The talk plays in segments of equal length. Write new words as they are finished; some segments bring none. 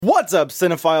What's up,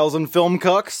 cinephiles and film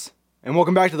cucks? And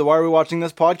welcome back to the Why Are We Watching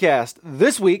This podcast.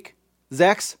 This week,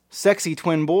 Zach's sexy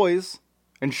twin boys,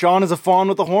 and Sean is a fawn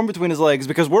with a horn between his legs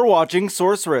because we're watching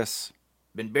Sorceress.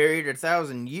 Been buried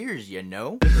 1,000 years, you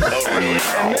know. Finally,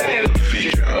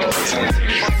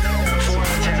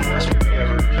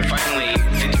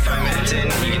 55 minutes in,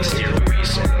 you get to steer the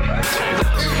race.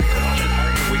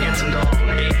 We get some dog.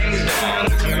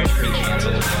 This movie's pretty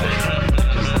canceled.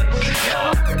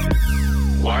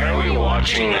 Why are we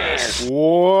watching this?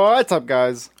 What's up,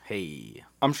 guys? Hey,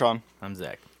 I'm Sean, I'm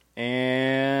Zach.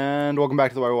 and welcome back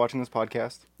to the Why Are We Watching This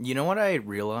podcast. You know what I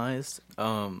realized?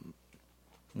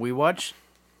 We watch.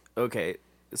 Okay,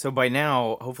 so by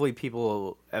now, hopefully,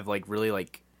 people have really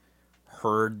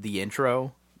heard the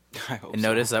intro I hope and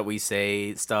noticed that we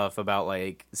say stuff about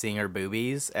seeing our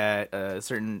boobies at a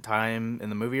certain time in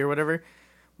the movie or whatever.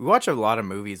 We watch a lot of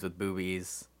movies with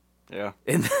boobies Yeah.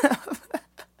 in them.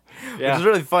 Yeah. Which is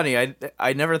really funny.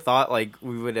 I never thought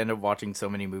we would end up watching so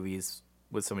many movies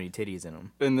with so many titties in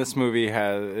them. And this movie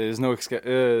is What's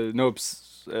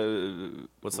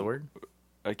the word?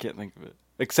 I can't think of it.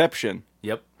 Exception.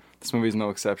 Yep. This movie is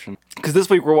no exception. Because this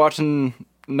week we're watching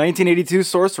 1982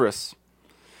 Sorceress.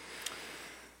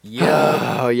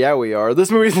 Yeah. Oh, yeah, we are. This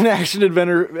movie is an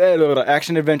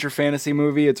action-adventure fantasy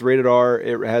movie. It's rated R.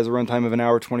 It has a runtime of an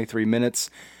hour, 23 minutes.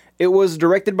 It was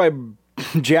directed by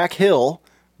Jack Hill,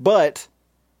 but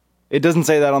it doesn't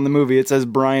say that on the movie. It says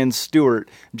Brian Stewart.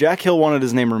 Jack Hill wanted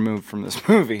his name removed from this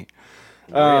movie.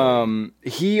 Really?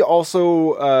 He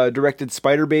also directed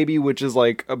Spider Baby, which is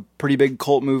a pretty big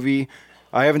cult movie.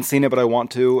 I haven't seen it, but I want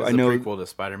to. It's I know a prequel to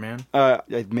Spider-Man.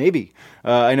 Maybe.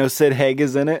 I know Sid Haig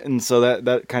is in it, and so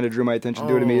that kind of drew my attention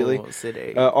to it immediately. Sid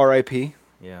Haig. R.I.P.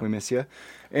 Yeah. We miss you.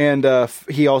 And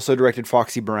he also directed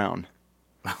Foxy Brown.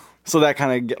 So that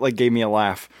kind of gave me a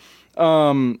laugh.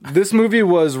 This movie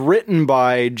was written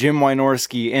by Jim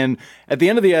Wynorski, and at the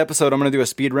end of the episode, I'm going to do a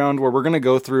speed round where we're going to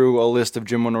go through a list of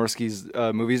Jim Wynorski's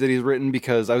movies that he's written,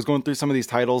 because I was going through some of these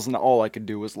titles and all I could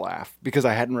do was laugh because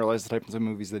I hadn't realized the types of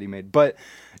movies that he made. But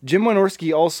Jim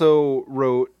Wynorski also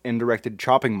wrote and directed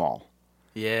Chopping Mall.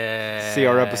 Yeah. See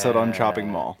our episode on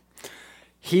Chopping Mall.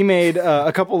 He made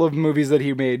a couple of movies that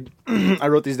he made. I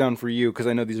wrote these down for you because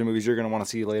I know these are movies you're going to want to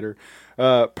see later.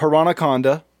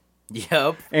 Piranhaconda.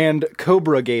 Yep. And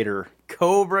Cobra Gator.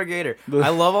 Cobra Gator. I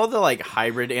love all the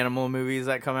hybrid animal movies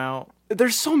that come out.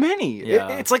 There's so many. Yeah.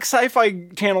 It's like Sci-Fi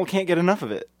Channel can't get enough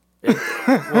of it.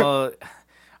 Well,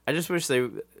 I just wish they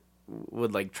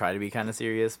would try to be kind of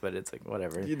serious, but it's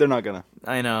whatever. They're not gonna.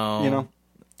 I know. You know.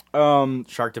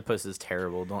 Sharktopus is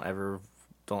terrible. Don't ever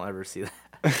see that.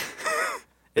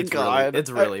 It's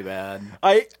really bad.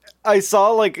 I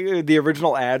saw the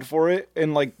original ad for it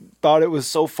and thought it was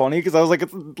so funny because I was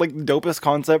it's the dopest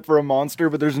concept for a monster,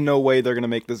 but there's no way they're gonna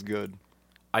make this good.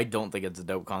 I don't think it's a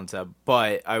dope concept,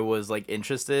 but I was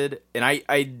interested, and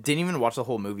I didn't even watch the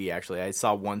whole movie. Actually, I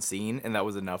saw one scene, and that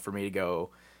was enough for me to go,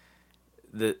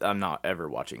 I'm not ever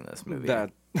watching this movie.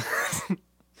 That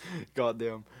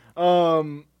goddamn.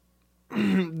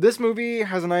 This movie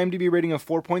has an IMDb rating of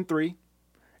 4.3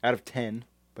 out of 10,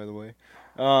 by the way.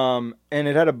 And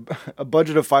it had a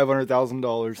budget of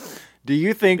 $500,000. Do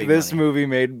you think Big this money. movie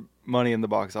made money in the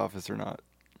box office or not?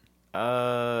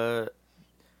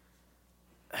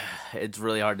 It's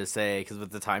really hard to say because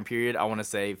with the time period, I want to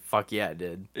say fuck yeah, it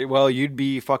did. Well, you'd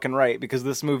be fucking right because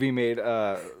this movie made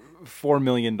 $4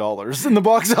 million in the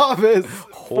box office.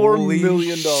 Holy $4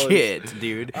 million. shit,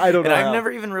 dude! I don't know And I've how.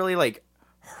 never even really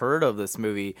heard of this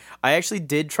movie. I actually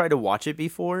did try to watch it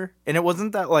before, and it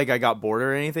wasn't that I got bored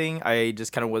or anything. I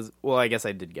just kind of was. Well, I guess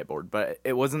I did get bored, but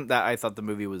it wasn't that I thought the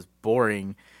movie was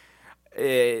boring.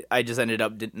 I just ended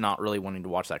up not really wanting to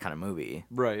watch that kind of movie.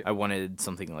 Right. I wanted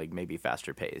something maybe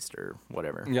faster paced or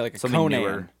whatever. Yeah, like a something Conan.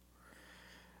 newer.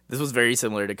 This was very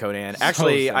similar to Conan.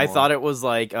 Actually, I similar. thought it was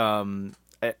I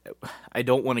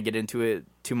don't want to get into it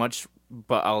too much,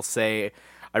 but I'll say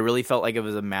I really felt like it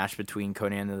was a mash between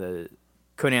Conan the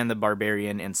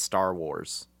Barbarian and Star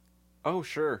Wars. Oh,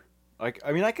 sure. I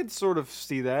could sort of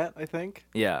see that, I think.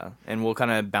 Yeah, and we'll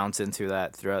kind of bounce into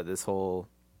that throughout this whole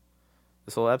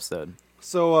episode.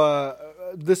 So,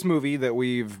 this movie that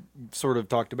we've sort of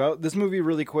talked about, this movie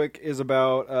really quick is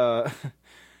about,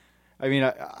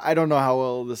 I don't know how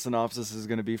well the synopsis is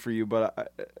going to be for you,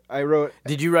 but I wrote...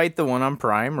 Did you write the one on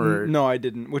Prime or? No, I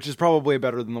didn't, which is probably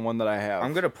better than the one that I have.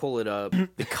 I'm going to pull it up.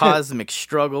 The cosmic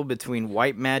struggle between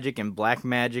white magic and black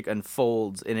magic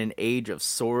unfolds in an age of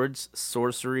swords,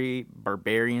 sorcery,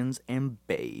 barbarians, and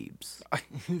babes.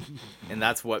 And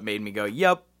that's what made me go,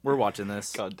 yep, we're watching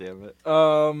this. God damn it.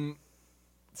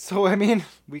 So,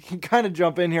 we can kind of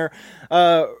jump in here.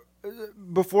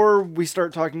 before we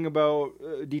start talking about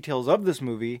details of this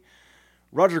movie,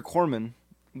 Roger Corman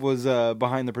was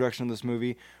behind the production of this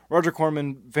movie. Roger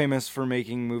Corman, famous for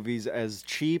making movies as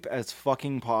cheap as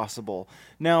fucking possible.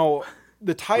 Now,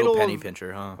 the title Little penny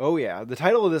pincher, huh? Oh yeah, the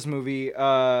title of this movie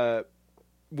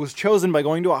was chosen by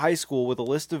going to a high school with a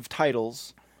list of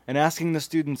titles and asking the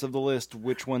students of the list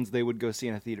which ones they would go see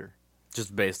in a theater.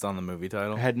 Just based on the movie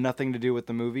title. It had nothing to do with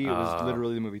the movie. It was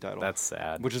literally the movie title. That's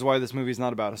sad. Which is why this movie's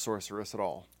not about a sorceress at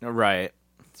all. Right.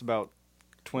 It's about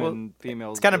twin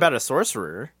females. It's kind of about a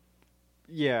sorcerer.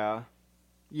 Yeah.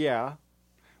 Yeah.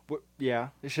 Yeah.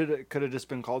 It could have just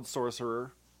been called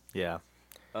Sorcerer. Yeah.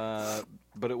 But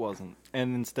it wasn't.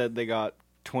 And instead they got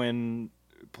twin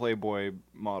Playboy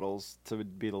models to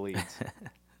be the leads.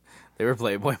 They were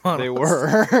Playboy models. They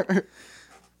were.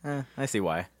 I see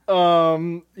why.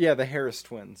 Yeah, the Harris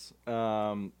twins.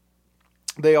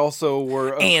 They also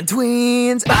were And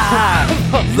twins,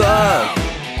 I love.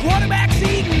 Quarterbacks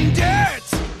eating dirt,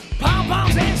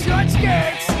 pom-poms and short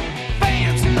skirts,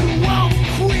 fans who won't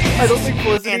quit. I don't think And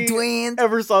Felicity twins.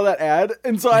 ever saw that ad,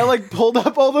 and so I like pulled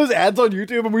up all those ads on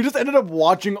YouTube, and we just ended up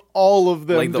watching all of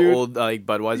them. Like the dude. old like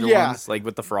Budweiser Yeah. ones, like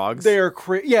with the frogs. They are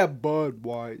crazy. Yeah,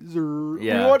 Budweiser.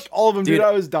 Yeah. We watched all of them, dude. Dude,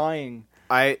 I was dying.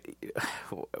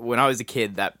 When I was a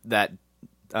kid, that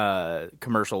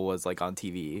commercial was like on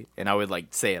TV, and I would like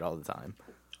say it all the time.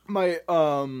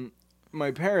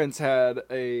 My parents had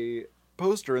a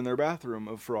poster in their bathroom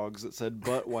of frogs that said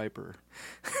 "butt wiper."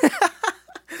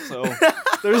 So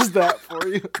there's that for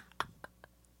you.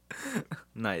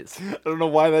 Nice. I don't know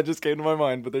why that just came to my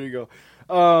mind, but there you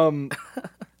go.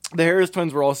 The Harris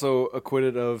twins were also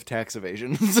acquitted of tax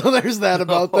evasion, so there's that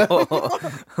about them.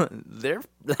 They're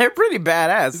pretty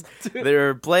badass.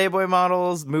 They're Playboy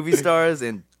models, movie stars,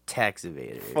 and tax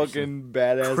evaders. Fucking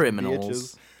badass criminals.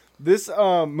 bitches. This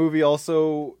movie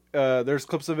also, there's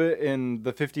clips of it in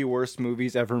the 50 Worst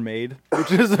Movies Ever Made, which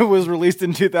was released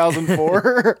in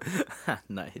 2004.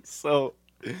 Nice. So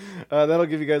that'll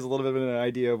give you guys a little bit of an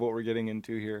idea of what we're getting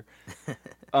into here.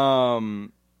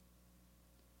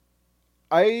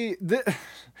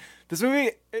 This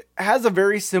movie has a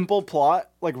very simple plot,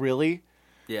 like really,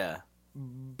 Yeah.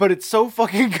 but it's so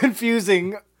fucking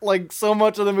confusing. Like so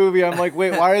much of the movie, I'm like,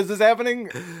 wait, why is this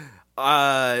happening?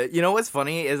 You know what's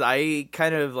funny is I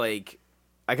kind of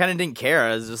didn't care.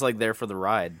 I was just like there for the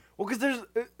ride. Well, because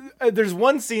there's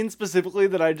one scene specifically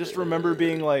that I just remember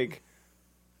being like,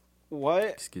 what?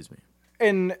 Excuse me.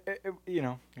 And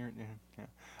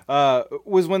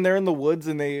was when they're in the woods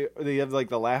and they have like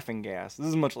the laughing gas. This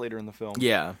is much later in the film.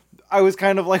 Yeah. I was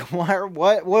kind of like,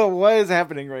 what is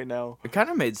happening right now? It kind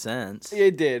of made sense.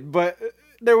 It did, but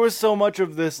there was so much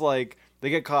of this like they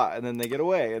get caught and then they get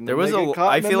away, and then they get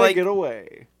caught and then they get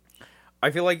away.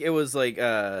 I feel like it was like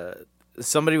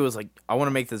somebody was like, I want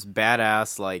to make this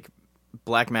badass like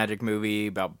black magic movie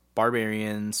about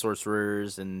barbarians,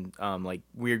 sorcerers, and like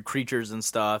weird creatures and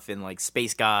stuff, and like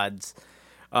space gods.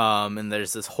 And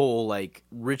there's this whole like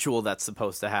ritual that's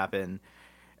supposed to happen.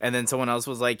 And then someone else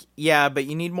was like, yeah, but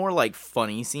you need more like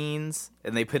funny scenes.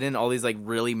 And they put in all these like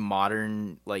really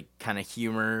modern, like kind of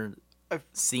humor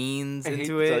scenes I hate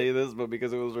into to it. tell you this, but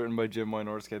because it was written by Jim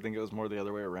Wynorski, I think it was more the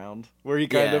other way around. Where he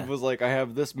kind of was like, I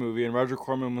have this movie, and Roger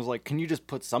Corman was like, can you just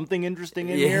put something interesting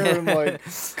in here? And like,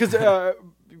 because I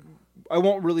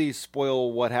won't really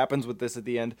spoil what happens with this at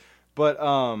the end, but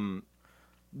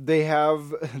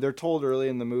they're told early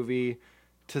in the movie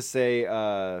to say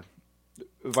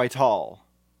Vital.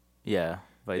 Yeah.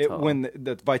 Vital.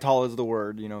 That Vital is the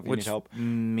word, if you Which need help.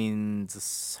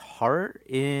 means heart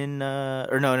in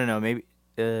or no, maybe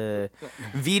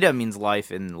vita means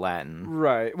life in Latin.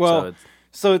 Right. Well,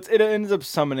 so it ends up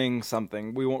summoning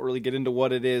something. We won't really get into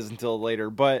what it is until later,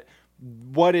 but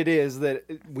what it is that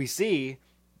we see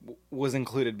was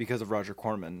included because of Roger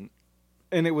Corman.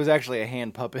 And it was actually a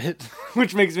hand puppet,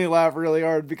 which makes me laugh really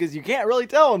hard because you can't really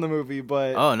tell in the movie,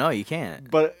 but Oh no, you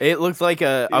can't. But it looked like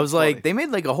I was funny. like, they made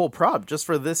like a whole prop just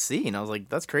for this scene. I was like,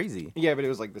 that's crazy. yeah, but it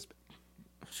was like this.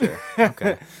 Sure.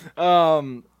 Okay.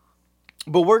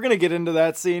 But we're gonna get into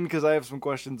that scene because I have some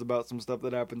questions about some stuff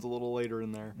that happens a little later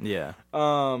in there. Yeah.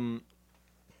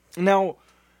 Now,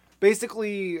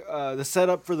 basically, the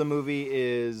setup for the movie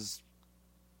is,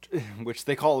 which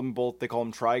they call them both. They call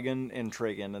them Trigon and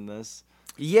Tragon in this.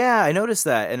 Yeah, I noticed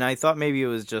that, and I thought maybe it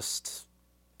was just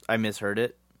I misheard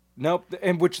it. Nope,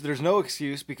 and which there's no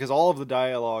excuse because all of the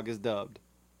dialogue is dubbed,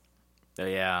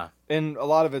 Yeah. and a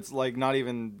lot of it's like not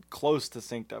even close to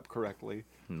synced up correctly.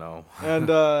 No. And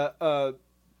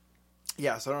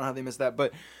yeah, so I don't know how they missed that.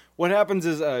 But what happens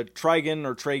is Trigon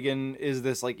or Tragon is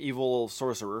this like evil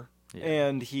sorcerer,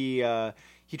 and he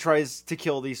he tries to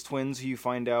kill these twins who you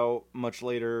find out much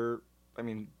later. I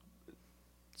mean,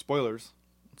 spoilers.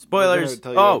 We're Spoilers. gonna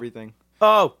tell you everything.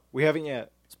 Oh, We haven't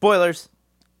yet. spoilers.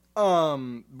 But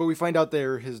we find out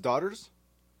they're his daughters.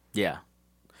 Yeah.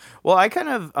 Well, I kind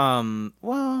of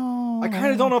I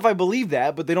kind of don't know if I believe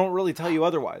that, but they don't really tell you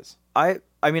otherwise. I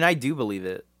mean, I do believe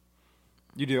it.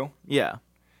 You do? Yeah.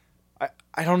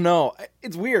 I don't know.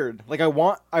 It's weird. Like I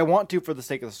want to for the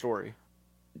sake of the story.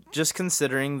 Just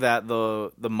considering that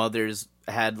the mothers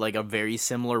had like a very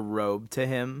similar robe to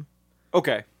him,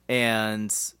 Okay.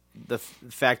 and the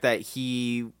fact that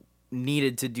he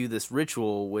needed to do this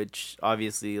ritual, which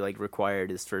obviously like required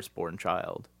his firstborn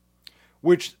child.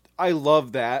 Which I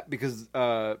love that because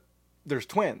there's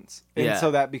twins, and Yeah.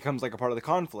 so that becomes like a part of the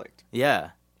conflict.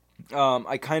 Yeah.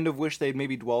 I kind of wish they'd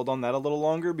maybe dwelled on that a little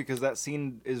longer because that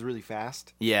scene is really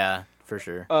fast. Yeah, for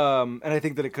sure. And I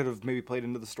think that it could have maybe played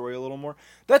into the story a little more.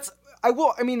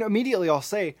 Immediately I'll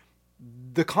say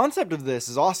the concept of this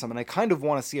is awesome, and I kind of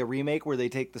want to see a remake where they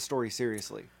take the story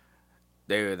seriously.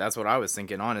 Dude, that's what I was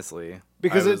thinking, honestly.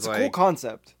 Because I it's was a cool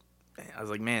concept. I was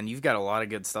like, man, you've got a lot of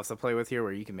good stuff to play with here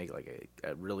where you can make like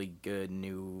a really good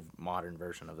new modern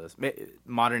version of this.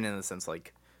 Modern in the sense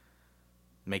like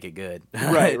make it good.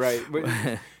 Right.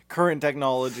 But current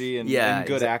technology and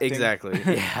good acting. Exactly.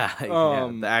 Yeah.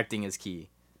 The acting is key.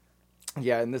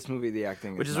 Yeah, in this movie, the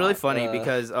acting Which is not, really funny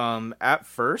because at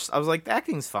first I was like, the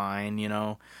acting's fine,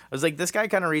 I was like, this guy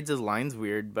kind of reads his lines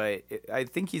weird, but I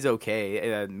think he's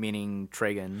okay, meaning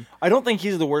Tragan. I don't think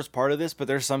he's the worst part of this, but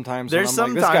there's sometimes There's when I'm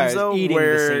some like, this times guy's though eating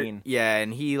where the scene. yeah,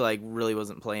 and he like really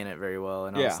wasn't playing it very well,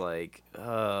 and I Yeah. was like,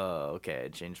 oh, okay, I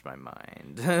changed my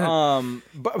mind.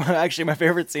 But actually, my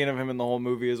favorite scene of him in the whole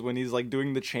movie is when he's like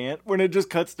doing the chant. When it just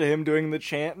cuts to him doing the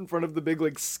chant in front of the big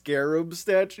like scarab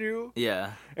statue,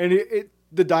 Yeah, and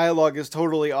the dialogue is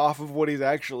totally off of what he's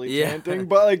actually Yeah. chanting.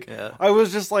 But like, Yeah. I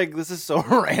was just like, this is so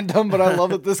random. But I love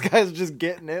that this guy's just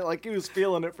getting it. Like he was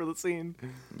feeling it for the scene.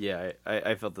 yeah,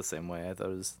 I felt the same way. I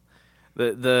thought it was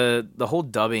the whole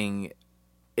dubbing.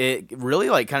 It really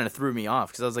like kind of threw me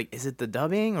off because I was like, is it the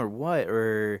dubbing or what?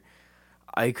 Or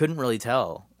I couldn't really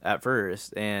tell at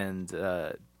first, and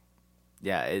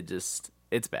yeah,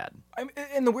 it's bad.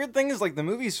 And the weird thing is, like, the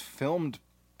movie's filmed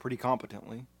pretty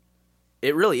competently.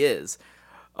 It really is.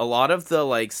 A lot of the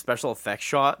like special effects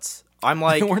shots, I'm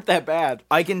like, They weren't that bad.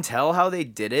 I can tell how they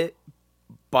did it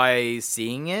by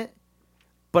seeing it,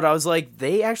 but I was like,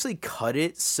 they actually cut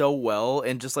it so well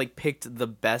and just like picked the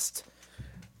best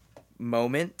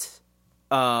moment,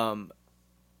 and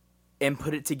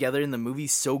put it together in the movie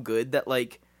so good that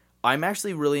like I'm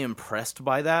actually really impressed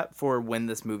by that for when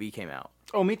this movie came out.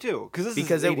 Oh, me too. Because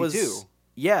Because is it was 82.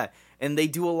 yeah, and they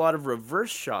do a lot of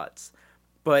reverse shots,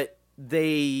 but they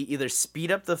either speed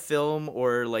up the film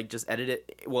or like just edit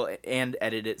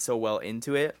it so well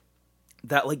into it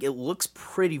that like it looks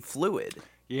pretty fluid.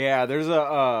 Yeah, there's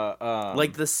a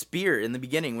Like the spear in the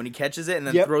beginning when he catches it and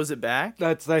then Yep. throws it back.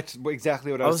 that's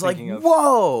exactly what I I was was like, thinking of.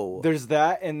 whoa. There's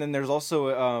that, and then there's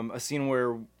also a scene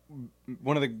where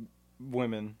one of the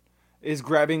women is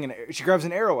she grabs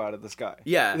an arrow out of the sky.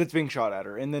 Yeah. That's being shot at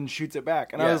her, and then shoots it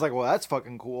back. And I Yeah. was like, well, that's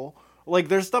fucking cool. Like,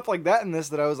 there's stuff like that in this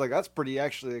that I was like, that's pretty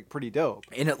dope.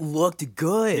 And it looked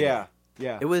good. Yeah.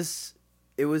 It was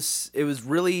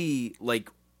really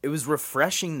like it was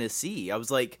refreshing to see. I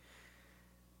was like,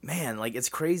 man, like it's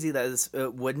crazy that this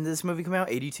when did this movie come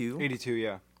out? 82? 82,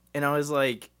 yeah. And I was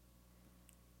like,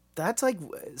 that's like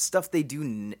stuff they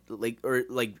do or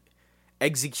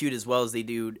execute as well as they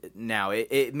do now.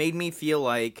 It made me feel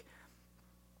like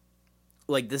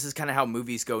this is kind of how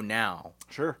movies go now.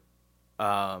 Sure.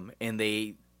 And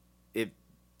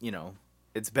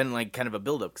it's been like kind of a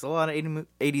buildup because a lot of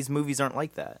 80s movies aren't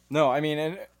like that. No, I mean,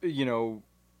 and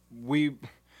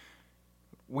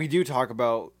we do talk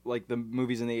about like the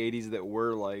movies in the 80s that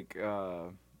were like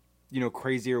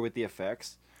crazier with the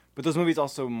effects, but those movies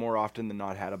also more often than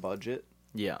not had a budget,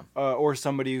 Yeah. or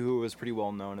somebody who was pretty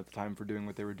well known at the time for doing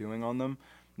what they were doing on them.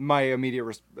 My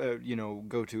immediate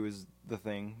go-to is The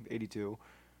Thing, 82,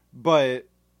 but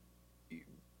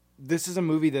this is a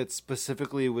movie that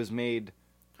specifically was made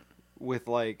with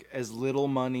like as little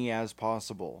money as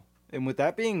possible. And with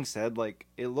that being said, like,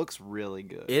 it looks really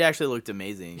good. It actually looked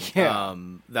amazing. Yeah.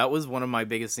 That was one of my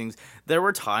biggest things. There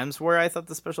were times where I thought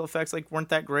the special effects like weren't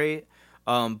that great.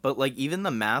 But like even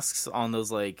the masks on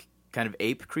those like kind of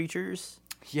ape creatures,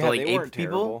 Yeah, like they ape weren't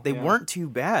people, terrible. they Yeah. weren't too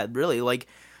bad, really. Like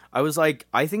I was like,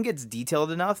 I think it's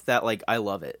detailed enough that like I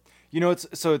love it.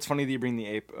 It's funny that you bring the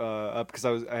ape up because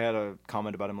I had a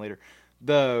comment about him later.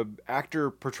 The actor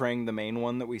portraying the main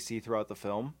one that we see throughout the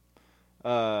film,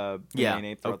 the Yeah. main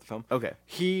ape throughout the film. Okay.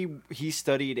 He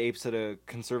studied apes at a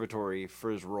conservatory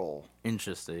for his role.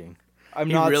 Interesting. I'm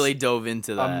He not really dove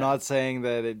into that. I'm not saying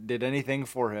that it did anything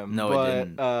for him. No, it but,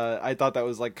 didn't. I thought that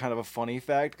was like kind of a funny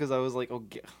fact because I was like, oh,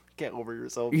 get over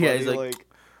yourself. Yeah, buddy. he's like,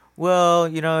 well,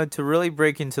 to really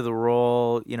break into the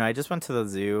role, I just went to the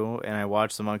zoo and I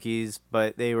watched the monkeys,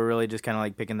 but they were really just kind of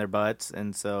like picking their butts,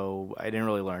 and so I didn't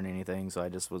really learn anything. So I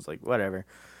just was like, whatever,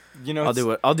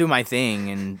 I'll do my thing,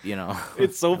 and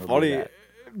It's so I'll do funny. that.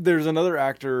 There's another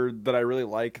actor that I really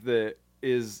like that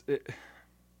is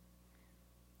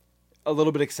a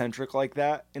little bit eccentric like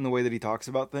that in the way that he talks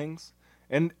about things.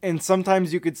 And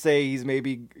sometimes you could say he's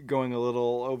maybe going a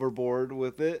little overboard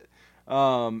with it.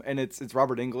 And it's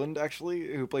Robert Englund,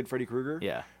 actually, who played Freddy Krueger.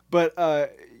 Yeah. But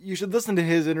you should listen to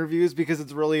his interviews because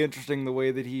it's really interesting the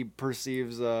way that he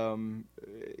perceives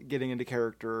getting into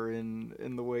character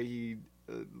and the way he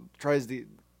tries to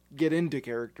get into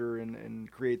character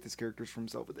and create these characters for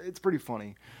himself. It's pretty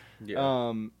funny.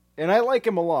 Yeah. And I like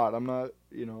him a lot. I'm not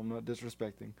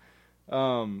disrespecting.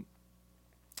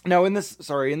 Now in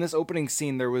this opening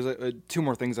scene, there was two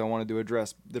more things I wanted to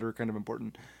address that are kind of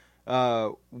important.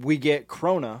 We get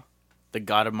Krona. The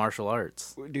god of martial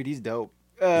arts. Dude, he's dope.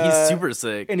 He's super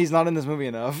sick. And he's not in this movie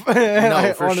enough.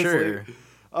 No, for honestly. sure.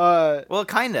 Well,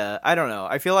 kinda. I don't know.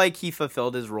 I feel like he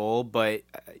fulfilled his role, but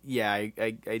yeah, I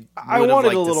I would've wanted liked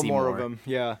a to little see more of him.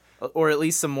 Yeah. or at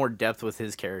least some more depth with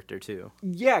his character too.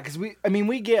 Yeah, because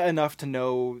we get enough to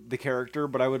know the character,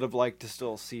 but I would have liked to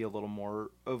still see a little more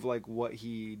of like what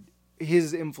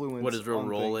his influence, What his real on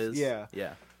role things. is. Yeah.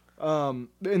 Yeah. And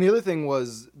the other thing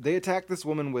was they attacked this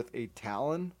woman with a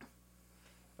talon.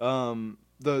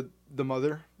 The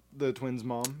mother, the twins'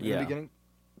 mom, in Yeah. the beginning.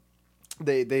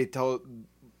 They tell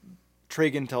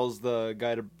Tragan tells the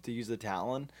guy to use the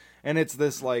talon, and it's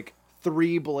this like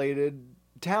 3-bladed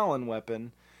talon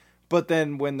weapon. But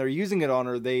then when they're using it on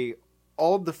her,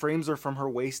 all of the frames are from her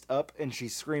waist up, and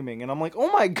she's screaming. And I'm like, oh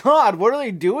my god, what are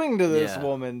they doing to this Yeah.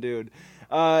 woman, dude?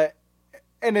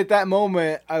 And at that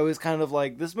moment, I was kind of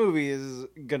like, this movie is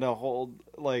gonna hold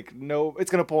it's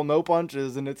gonna pull no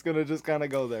punches, and it's gonna just kind of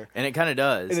go there, And it kind of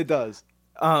does. and it does.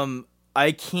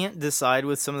 I can't decide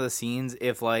with some of the scenes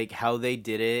if like how they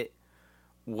did it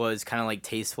was kind of like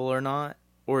tasteful or not,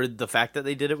 or the fact that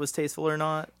they did it was tasteful or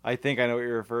not. I think I know what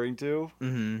you're referring to.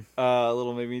 Mm-hmm. A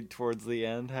little maybe towards the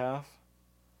end half.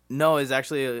 No, it's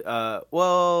actually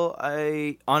well,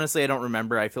 I honestly don't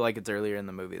remember. I feel like it's earlier in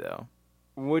the movie though.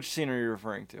 Which scene are you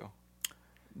referring to?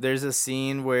 There's a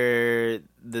scene where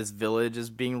this village is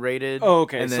being raided. Oh,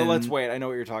 okay. and So then- let's wait. I know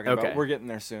what you're talking Okay. about. We're getting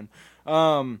there soon.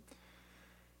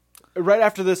 Right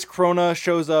after this, Krona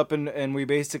shows up, and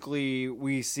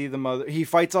we see the mother. He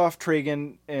fights off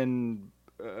Tragan and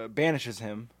banishes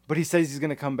him, but he says he's going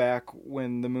to come back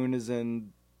when the moon is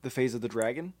in the phase of the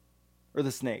dragon or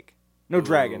the snake. No,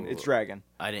 dragon. It's dragon.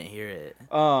 I didn't hear it.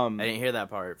 I I didn't hear that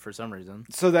part for some reason.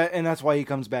 So that's why he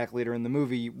comes back later in the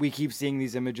movie. We keep seeing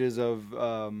these images of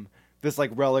this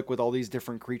like relic with all these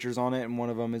different creatures on it, and one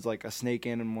of them is like a snake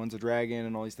and one's a dragon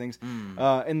and all these things.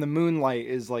 And the moonlight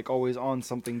is like always on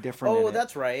something different. in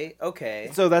it. right. Okay.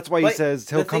 So that's why he But says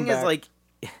he'll the come thing back. is, like,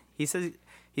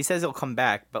 he says he'll come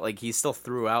back, but like he's still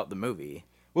throughout the movie.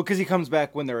 Well, because he comes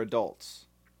back when they're adults.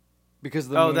 Because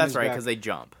the Oh, moon that's is right, back. because they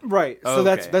jump. Right. So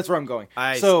Okay. that's where I'm going.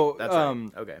 That's so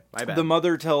right. Okay, my bad. the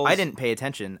mother tells I didn't pay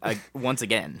attention once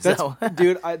again. That's, So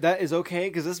dude, that is okay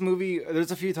because this movie.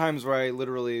 There's a few times where I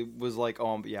literally was like,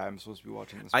 "Oh, yeah, I'm supposed to be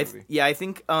watching this movie." I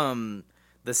think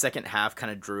the second half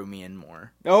kind of drew me in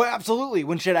more. Oh, absolutely.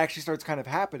 When shit actually starts kind of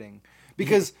happening,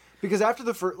 because after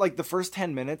the first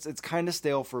 10 minutes, it's kind of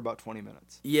stale for about 20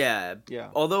 minutes. Yeah. Yeah.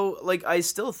 Although, like, I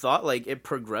still thought like it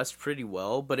progressed pretty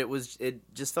well, but it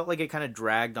just felt like it kind of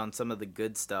dragged on some of the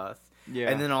good stuff. Yeah.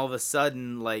 And then all of a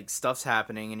sudden, like, stuff's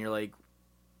happening, and you're like,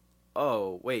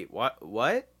 "Oh, wait, what?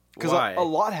 Because Why?" a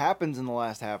lot happens in the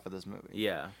last half of this movie.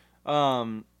 Yeah.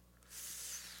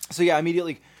 So yeah,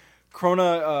 immediately,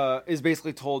 Krona is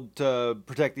basically told to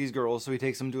protect these girls, so he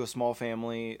takes them to a small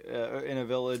family in a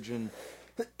village and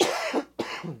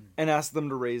asks them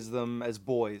to raise them as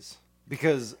boys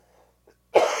because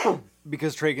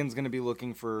Tragan's going to be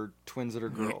looking for twins that are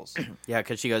girls. Yeah,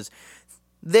 because she goes,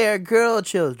 "They're girl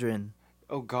children."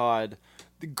 Oh God,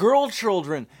 the girl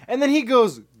children, and then he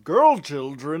goes, "Girl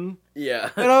children," Yeah.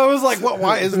 and I was like, "What?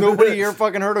 Why has nobody here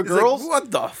fucking heard of He's like, girls?"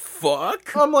 what the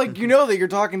fuck? I'm like, you know that you're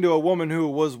talking to a woman who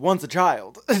was once a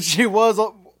child. She was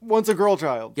once a girl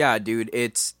child. Yeah, dude,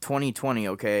 it's 2020,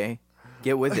 okay?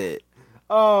 Get with it.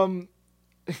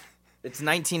 It's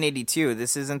 1982.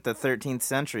 This isn't the 13th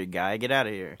century, guy. Get out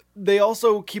of here. They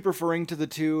also keep referring to the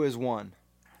two as one.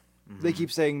 They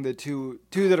keep saying the two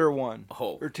that are one,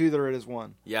 Oh. or two that are is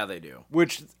one. Yeah, they do.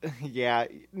 Which, yeah,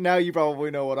 now you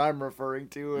probably know what I'm referring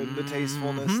to and the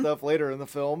tastefulness stuff later in the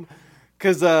film.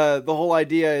 Because the whole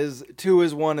idea is two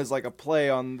is one is like a play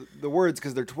on the words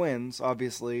because they're twins,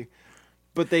 obviously.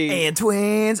 But they... And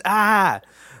twins, I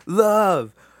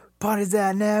love parties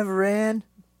that never end.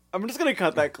 I'm just going to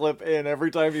cut that clip in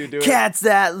every time you do it. Cats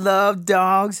that love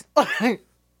dogs.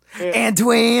 And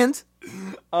twins.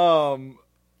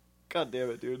 God damn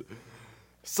it, dude.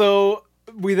 So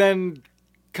we then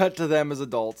cut to them as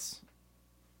adults.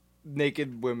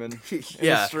 Naked women in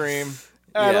Yeah. the stream.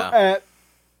 Yeah. At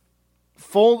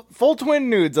full twin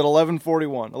nudes at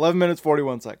 11:41. 11 minutes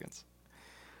 41 seconds.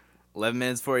 11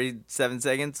 minutes, 47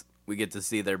 seconds. We get to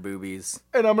see their boobies.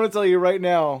 And I'm going to tell you right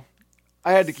now,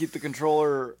 I had to keep the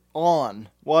controller on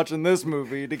watching this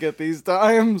movie to get these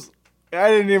times. I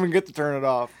didn't even get to turn it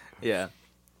off. Yeah.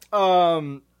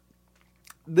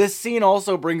 This scene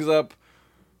also brings up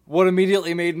what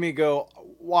immediately made me go,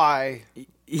 why?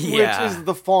 Yeah. Which is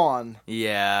the fawn.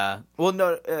 Yeah. Well,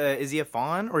 no, is he a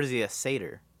fawn or is he a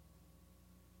satyr?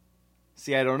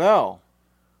 See, I don't know.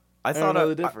 I don't thought know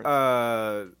the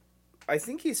difference. I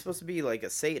think he's supposed to be like a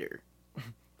satyr.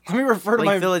 Let me refer to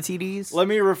Like my Philatides. Let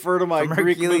me refer to my From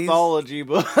Greek Hercules? mythology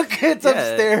book. It's Yeah.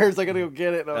 upstairs. I gotta go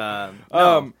get it. No.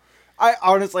 I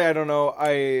honestly I don't know.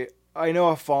 I know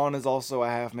a fawn is also a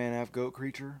half man, half goat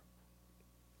creature.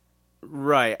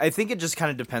 Right. I think it just kind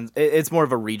of depends. It's more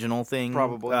of a regional thing.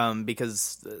 Probably.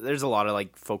 Because there's a lot of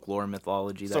like folklore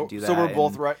mythology that So, do that. so we're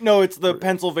both and- right. No, it's the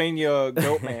Pennsylvania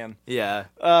goat man. Yeah.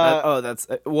 Uh, that's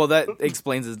well. That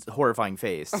explains his horrifying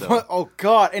face. So. Oh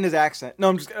God, and his accent. No,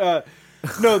 I'm just.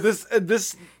 No, this fawn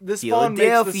makes the same.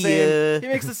 Philadelphia. He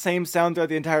makes the same sound throughout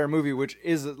the entire movie, which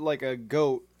is like a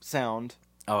goat sound.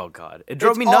 Oh God, it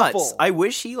drove It's me nuts. awful. I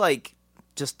wish he like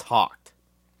just talked.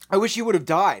 I wish he would have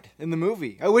died in the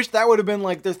movie. I wish that would have been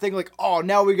like their thing. Like, oh,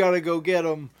 now we gotta go get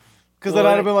him, because then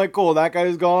Well, I'd have been like, cool, that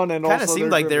guy's gone. And Kind of also seemed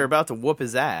they're like they were driven. about to whoop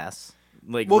his ass.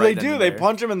 Like, Well, right they then do. and They there.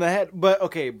 punch him in the head. But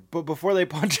okay, but before they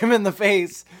punch him in the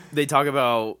face, They talk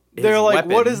about. His they're like,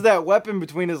 weapon. "What is that weapon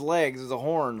between his legs? Is a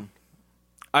horn."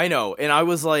 I know, and I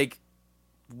was like,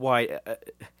 why?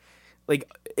 Like,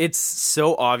 it's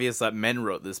so obvious that men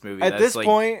wrote this movie. At That's this like,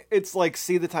 point, it's like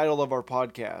see the title of our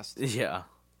podcast. yeah.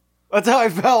 That's how I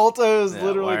felt. I was Yeah,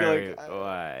 literally why are like, you-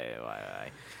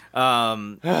 why?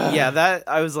 Yeah, that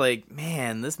I was like,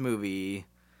 man, this movie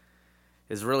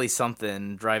is really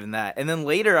something driving that. And then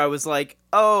later, I was like,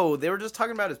 oh, they were just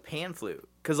talking about his pan flute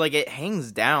because like it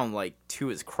hangs down like to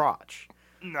his crotch.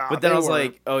 nah. But then they I was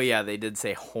weren't. like, oh yeah, they did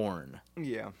say horn.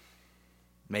 yeah.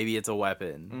 Maybe it's a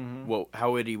weapon. Well,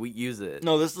 how would he use it?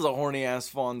 No, this is a horny ass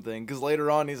fawn thing. Because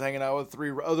later on, he's hanging out with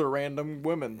 3 other random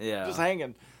women. Yeah. Just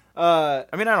hanging. I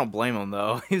mean, I don't blame him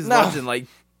though. He's No. watching like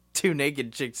 2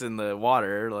 naked chicks in the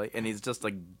water, like, and he's just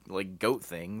like goat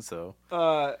thing. So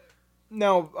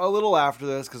Now, a little after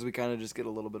this, because we kind of just get a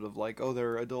little bit of like, oh,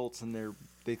 they're adults and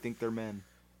they think they're men.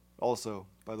 Also,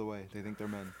 by the way, they think they're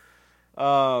men.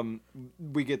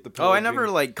 We get the oh, I pillaging. never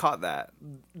like caught that.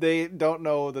 They don't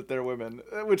know that they're women,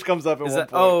 which comes up at Is one that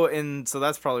point. oh, and so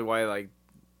that's probably why like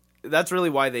that's really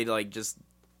why they like just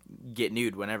get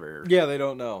nude whenever. Yeah, they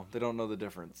don't know. They don't know the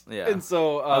difference. Yeah. And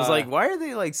so I was like, why are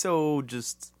they like so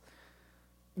just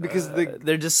because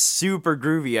they're just super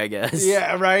groovy, I guess.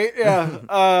 yeah, right,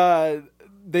 yeah.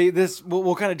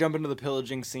 We'll kind of jump into the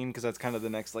pillaging scene because that's kind of the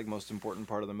next like most important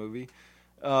part of the movie,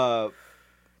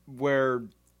 where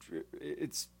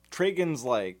it's Tragan's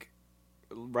like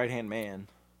right hand man.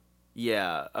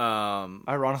 Yeah.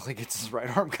 Ironically, gets his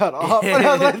right arm cut off.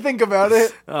 Now that I think about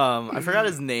it, I forgot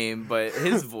his name, but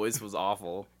his voice was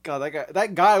awful. God,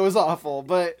 that guy was awful.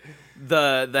 But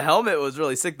The helmet was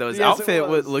really sick though. His Yes, it outfit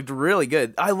was. looked really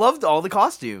good. I loved all the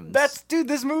costumes. dude,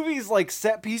 this movie's like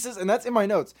set pieces, and that's in my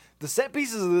notes. The set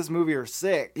pieces of this movie are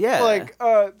sick. Yeah. Like,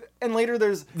 and later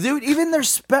there's dude. Even their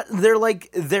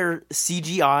their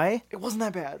CGI. it wasn't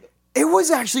that bad. It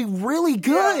was actually really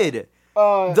good.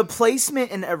 The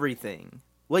placement and everything.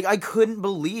 Like I couldn't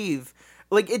believe.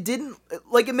 Like it didn't.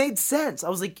 Like it made sense. I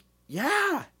was like,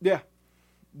 yeah. Yeah.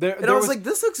 And I was like,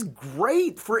 this looks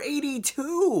great for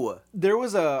 82. there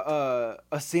was a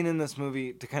scene in this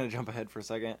movie to kind of jump ahead for a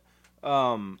second,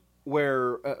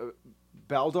 where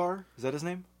Baldar, is that his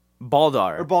name?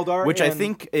 Baldar. Or Baldar Which I and-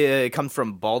 think comes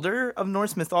from Balder of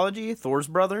Norse mythology, Thor's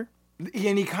brother.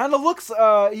 And he kind of looks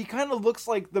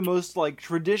like the most like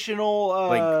traditional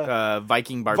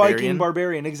Viking barbarian. Viking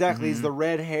barbarian, exactly. He's the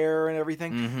red hair and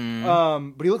everything.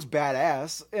 But he looks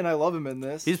badass, and I love him in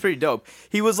this. He's pretty dope.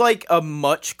 He was like a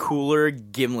much cooler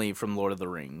Gimli from Lord of the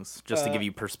Rings, just to give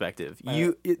you perspective.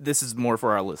 This is more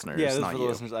for our listeners, Yeah, this is not for the you.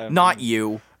 listeners. I haven't Not seen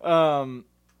you. And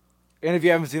if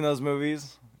you haven't seen those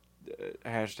movies,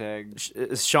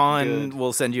 hashtag. Sean Good.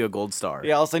 will send you a gold star.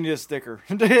 Yeah, I'll send you a sticker.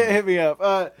 Hit me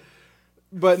up.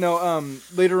 But no,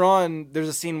 later on, there's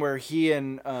a scene where he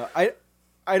and I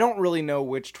don't really know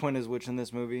which twin is which in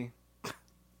this movie.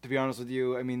 To be honest with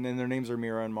you, I mean, then their names are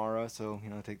Mira and Mara, so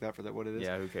take that for what it is.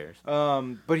 Yeah, who cares?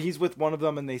 But he's with one of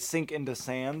them, and they sink into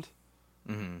sand.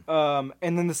 And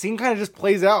then the scene kind of just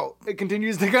plays out. It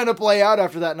continues to kind of play out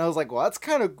after that, and I was like, well, that's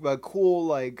kind of a cool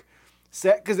like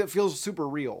set because it feels super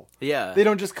real. Yeah. They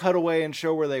don't just cut away and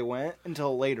show where they went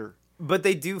until later. But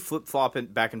they do flip-flop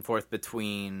it back and forth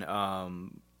between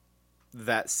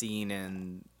that scene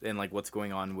and like what's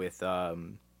going on with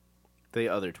the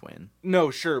other twin.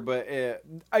 No, sure, but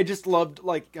I just loved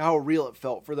like how real it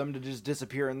felt for them to just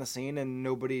disappear in the scene and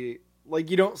nobody like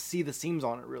you don't see the seams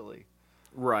on it really.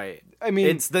 Right. I mean,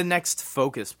 it's the next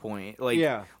focus point. Like,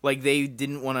 Yeah. Like they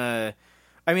didn't want to.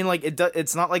 I mean, like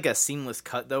it's not like a seamless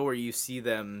cut though, where you see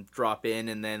them drop in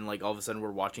and then like all of a sudden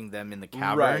we're watching them in the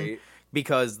cavern. Right.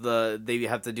 Because they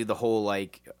have to do the whole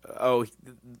like, oh,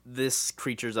 this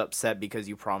creature's upset because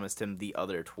you promised him the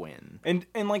other twin. And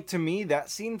like to me that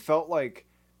scene felt like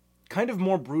kind of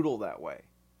more brutal that way.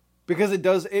 Because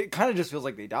it kind of just feels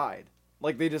like they died.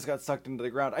 Like they just got sucked into the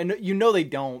ground. I know they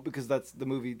don't because that's the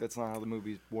movie, that's not how the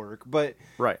movies work. But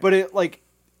Right. But it like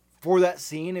for that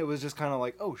scene it was just kind of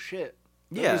like, oh shit.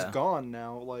 They're Yeah. just gone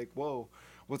now. Like, whoa.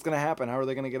 What's going to happen? How are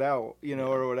they going to get out?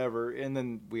 Or whatever. And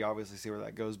then we obviously see where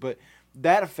that goes. But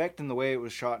that effect and the way it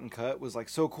was shot and cut was like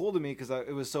so cool to me because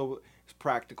it was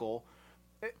practical.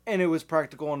 And it was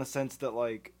practical in a sense that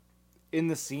like in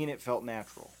the scene it felt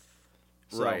natural.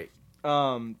 So, Right.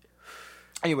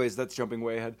 Anyways, that's jumping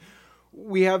way ahead.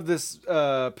 We have this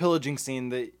pillaging scene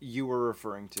that you were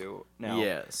referring to now.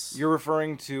 Yes. You're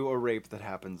referring to a rape that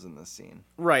happens in this scene.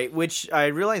 Right, which I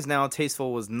realize now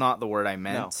tasteful was not the word I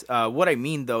meant. What I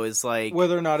mean, though, is like...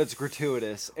 Whether or not it's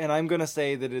gratuitous. And I'm going to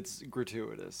say that it's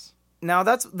gratuitous. Now,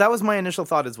 that was my initial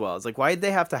thought as well. It's like, why did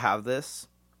they have to have this?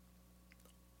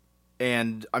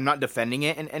 And I'm not defending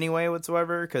it in any way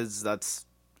whatsoever, because that's...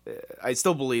 I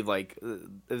still believe, like,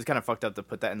 it was kind of fucked up to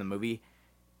put that in the movie.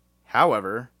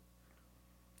 However...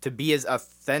 to be as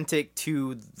authentic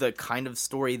to the kind of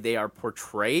story they are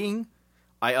portraying,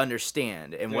 I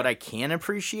understand. And what I can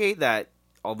appreciate that,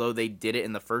 although they did it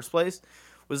in the first place,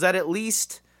 was that at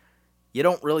least you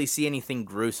don't really see anything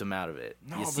gruesome out of it.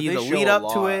 No, you but see they the show lead a up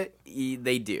to lot. it.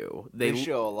 They do. They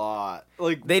show a lot.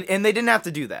 Like they didn't have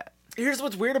to do that. here's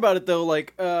what's weird about it though.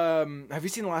 Like, have you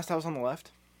seen The Last House on the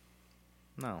Left?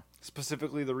 No.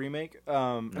 Specifically the remake.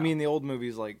 I mean, the old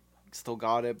movies like still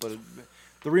got it, but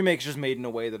the remake's just made in a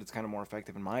way that it's kind of more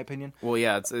effective, in my opinion. Well,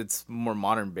 yeah, it's more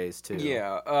modern based too.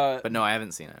 Yeah. But no, I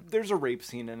haven't seen it. There's a rape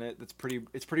scene in it that's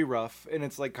pretty rough, and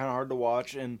it's like kind of hard to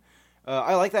watch. And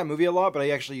I like that movie a lot, but I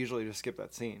actually usually just skip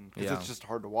that scene because Yeah. it's just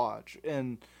hard to watch.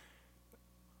 And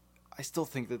I still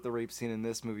think that the rape scene in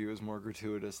this movie was more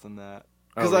gratuitous than that.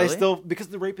 Because Oh, really? because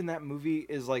the rape in that movie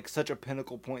is like such a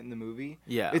pinnacle point in the movie.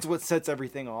 Yeah. It's what sets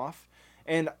everything off.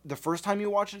 And the first time you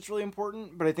watch it's really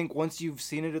important, but I think once you've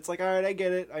seen it, it's like, all right, I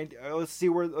get it. Let's see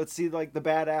like the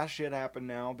badass shit happen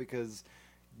now because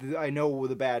I know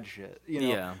the bad shit.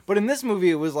 Yeah. But in this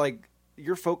movie, it was like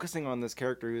you're focusing on this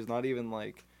character who's not even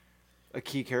like a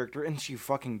key character, and she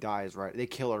fucking dies. Right? They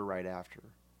kill her right after.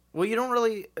 Well, you don't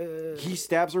really. He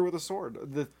stabs her with a sword.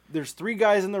 There's 3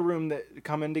 guys in the room that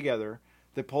come in together.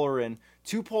 That pull her in.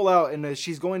 2 pull out, and as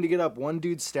she's going to get up, one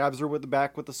dude stabs her with the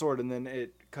back with the sword, and then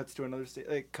it cuts to another.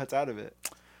 It cuts out of it.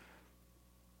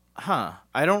 Huh.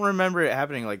 I don't remember it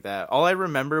happening like that. All I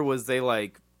remember was they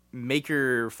like make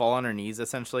her fall on her knees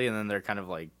essentially, and then they're kind of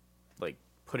like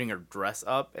putting her dress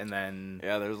up, and then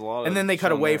Yeah, there's a lot. and then they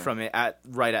cut away from it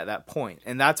right at that point,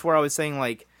 and that's where I was saying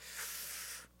like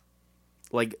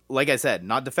I said,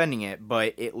 not defending it,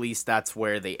 but at least that's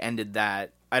where they ended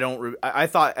that. I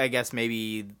thought, I guess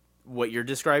maybe what you're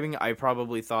describing, I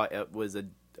probably thought it was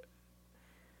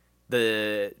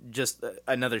just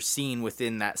another scene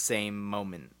within that same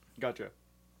moment. Gotcha.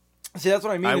 See, that's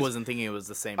what I mean. I is wasn't thinking it was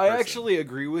the same I person. actually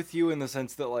agree with you in the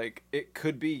sense that like it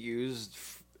could be used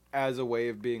as a way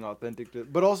of being authentic,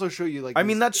 but also show you like. I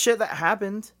mean, that's shit that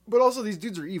happened. But also, these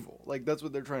dudes are evil. Like that's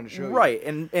what they're trying to show you. Right,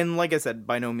 and like I said,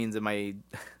 by no means am I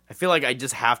I feel like I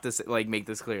just have to like make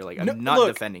this clear. Like I'm No, not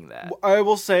look, defending that. I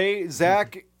will say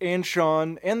Zach and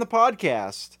Sean and the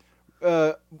podcast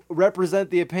represent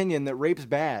the opinion that rape's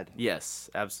bad. Yes,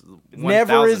 absolutely.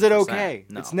 Never is it 1000%. okay.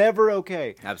 No, It's never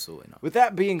okay. absolutely not. With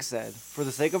that being said, for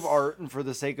the sake of art and for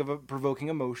the sake of provoking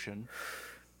emotion,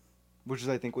 which is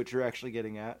I think what you're actually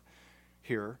getting at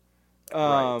here,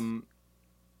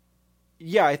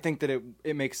 yeah, I think that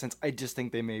it makes sense. I just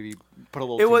think they maybe put a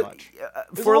little It too was much.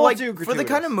 for a little like too for the kind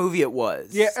gratuitous. of movie it was.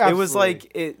 Yeah, it was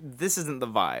absolutely. like this isn't the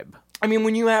vibe. I mean,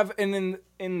 when you have and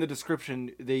in the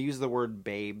description they use the word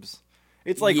babes.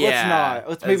 It's like Yeah,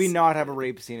 let's maybe that's- not have a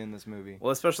rape scene in this movie.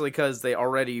 Well, especially because they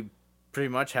already pretty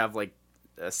much have like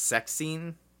a sex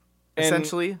scene, And-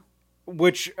 essentially.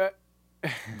 Which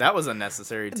That was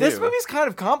unnecessary too. this movie's kind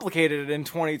of complicated in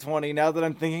 2020 now that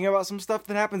I'm thinking about some stuff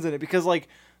that happens in it because like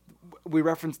we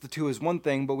reference the two as one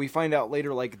thing, but we find out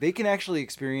later like they can actually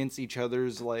experience each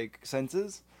other's like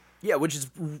senses. Yeah, which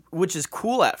is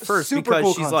cool at first Super because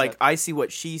cool she's like, concept. I see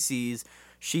what she sees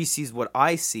what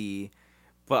I see,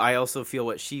 but I also feel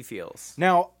what she feels.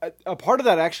 Now, a part of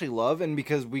that I actually love, and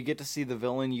because we get to see the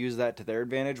villain use that to their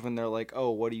advantage when they're like, "Oh,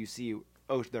 what do you see?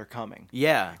 Oh, they're coming."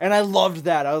 Yeah. And I loved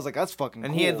that. I was like, "That's fucking."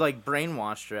 And cool. he had like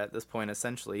brainwashed her at this point.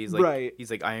 Essentially, he's like, Right. he's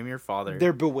like, I am your father.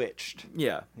 they're bewitched.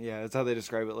 yeah, Yeah, that's how they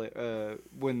describe it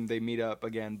when they meet up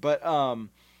again. But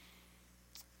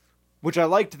which I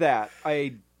liked that.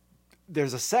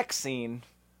 There's a sex scene.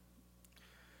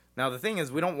 Now the thing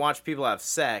is, we don't watch people have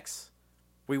sex.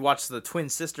 We watch the twin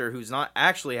sister who's not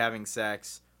actually having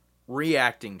sex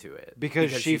reacting to it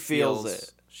Because she feels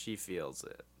it. She feels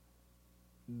it.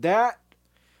 That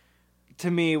to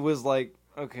me was like,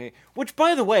 okay, which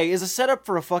by the way is a setup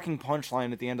for a fucking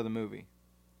punchline at the end of the movie.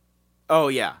 Oh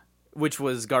yeah, which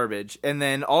was garbage. And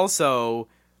then also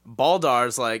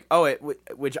Baldar's like,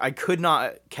 which I could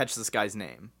not catch this guy's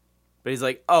name, but he's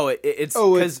like, it's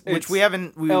Oh, because it's which we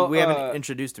haven't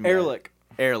introduced him yet. Ehrlich.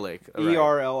 Ehrlich, right.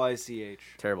 Erlich.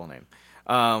 Terrible name.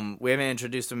 We haven't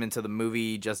introduced him into the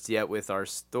movie just yet with our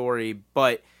story,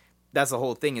 but that's the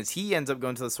whole thing. Is he ends up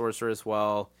going to the sorceress?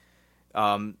 Well,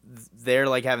 they're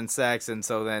like having sex, and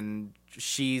so then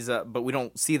she's, but we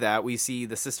don't see that. We see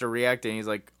the sister reacting. He's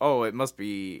like, "Oh, it must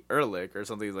be Ehrlich or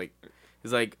something."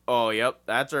 He's like, "Oh, yep,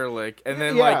 that's Ehrlich," and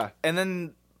then Yeah. and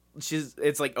then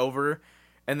it's like over,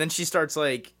 and then she starts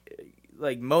like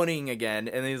moaning again,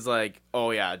 and he's like, "Oh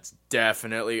yeah, it's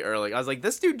definitely Ehrlich." I was like,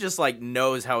 this dude just like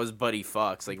knows how his buddy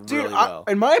fucks like Dude, really well.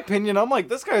 in my opinion, I'm like,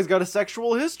 this guy's got a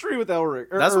sexual history with Ehrlich.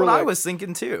 That's what I was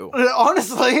thinking too.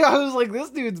 Honestly, I was like,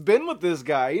 this dude's been with this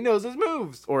guy. He knows his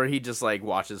moves. Or he just like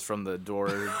watches from the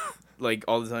door like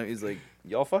all the time. He's like,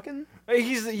 "Y'all fucking?"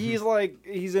 He's like,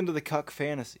 he's into the cuck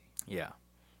fantasy. Yeah.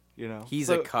 You know, He's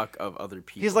So a cuck of other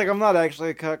people. He's like, I'm not actually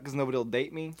a cuck because nobody will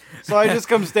date me. So I just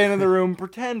come stand in the room,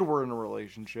 pretend we're in a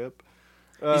relationship.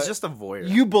 he's just a voyeur.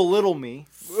 You belittle me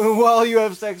while you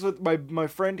have sex with my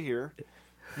friend here,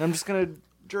 and I'm just gonna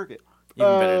jerk it.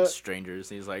 Even better at strangers.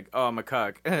 He's like, "Oh, I'm a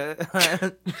cuck." They're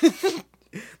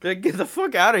like, get the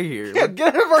fuck out of here. Yeah,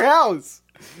 get out of our house.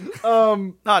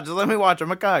 No, just let me watch.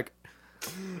 I'm a cuck.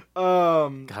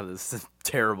 Um, God, this is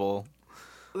terrible.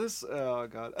 oh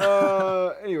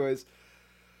god. Anyways.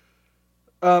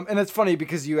 And it's funny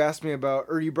because you asked me about,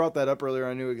 or you brought that up earlier.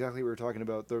 I knew exactly what we were talking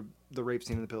about, the rape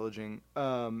scene and the pillaging.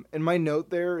 And my note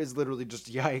there is literally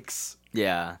just yikes.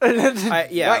 Yeah.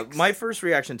 Yeah. My first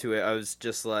reaction to it, I was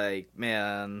just like,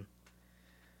 man,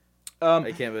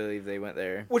 I can't believe they went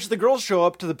there. Which the girls show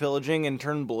up to the pillaging and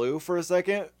turn blue for a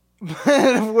second.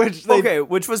 Which they, Okay,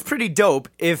 which was pretty dope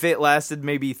if it lasted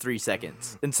maybe 3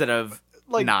 seconds instead of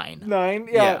like 9. 9,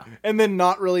 yeah. And then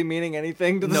not really meaning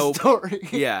anything to the Nope. story.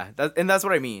 Yeah, that's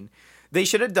what I mean. They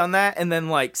should have done that and then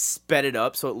like sped it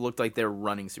up so it looked like they're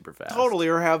running super fast. Totally,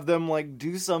 or have them like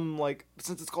do some like,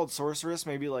 since it's called sorceress,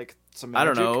 maybe like some I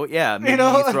magic. don't know. Yeah, maybe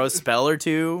know? throw a spell or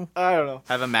two. I don't know.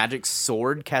 Have a magic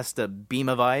sword cast a beam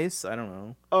of ice. I don't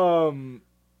know. I'm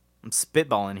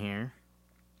spitballing here.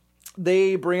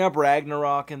 They bring up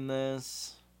Ragnarok in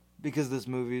this because this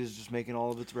movie is just making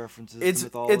all of its references to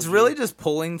mythology. It's really just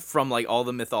pulling from like all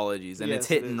the mythologies, and Yes,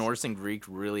 it's it hitting is. Norse and Greek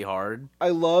really hard. I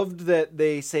loved that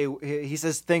they say, he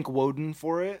says thank Woden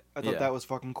for it. I thought Yeah. that was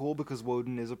fucking cool because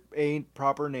Woden is a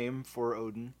proper name for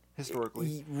Odin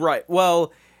historically. Right.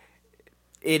 Well,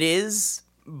 it is,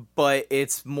 but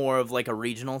it's more of like a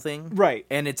regional thing. Right.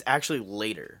 And it's actually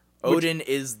later. Odin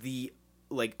is the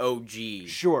like OG.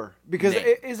 Sure, because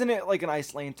Name. isn't it like an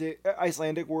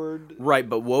Icelandic word? Right,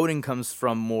 but Woden comes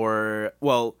from more,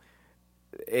 well,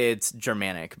 it's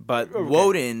Germanic, but Okay.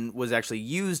 Woden was actually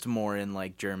used more in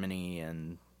like Germany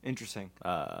and Interesting.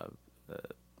 I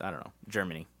don't know,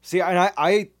 Germany. See, and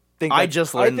I think I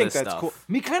just learned think this that's stuff. cool.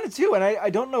 Me kind of too, and I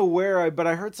don't know where, but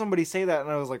I heard somebody say that, and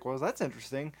I was like, well, that's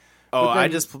interesting. Oh, But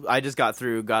then- I just got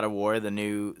through God of War,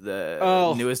 the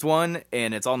Oh. newest one,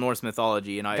 and it's all Norse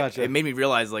mythology, and Gotcha. it made me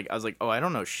realize like I was like, oh, I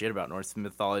don't know shit about Norse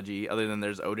mythology other than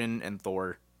there's Odin and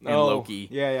Thor and Loki.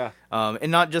 Yeah.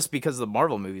 And not just because of the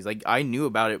Marvel movies. Like I knew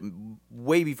about it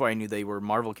way before I knew they were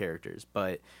Marvel characters,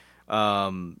 but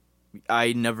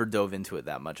I never dove into it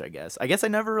that much. I guess I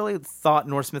never really thought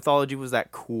Norse mythology was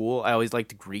that cool. I always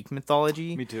liked Greek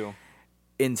mythology Me too.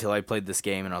 until I played this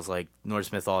game, and I was like,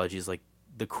 Norse mythology is like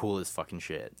the coolest fucking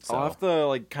shit. So I'll have to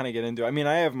like kind of get into it. I mean,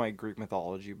 I have my Greek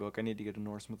mythology book. I need to get a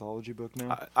Norse mythology book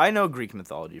now. I know Greek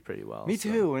mythology pretty well. Me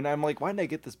so- too, and I'm like, why did I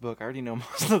get this book? I already know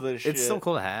most of this shit. It's so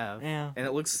cool to have. Yeah. And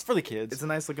it looks It's for the kids. It's a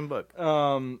nice looking book.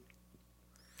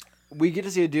 We get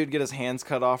to see a dude get his hands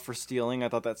cut off for stealing. I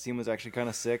thought that scene was actually kind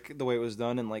of sick, the way it was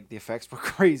done, and like the effects were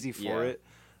crazy for Yeah.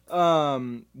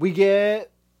 it. We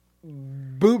get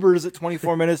boobers at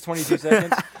 24 minutes 22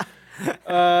 seconds,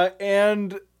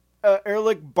 and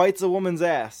Ehrlich bites a woman's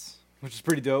ass, which is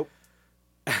pretty dope.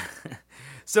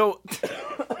 So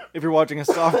If you're watching a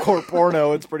softcore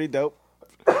porno, it's pretty dope.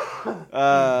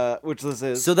 Which this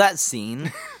is. so that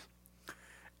scene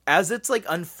as it's like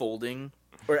unfolding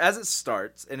or as it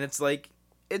starts and it's like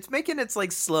it's making its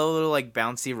like slow little like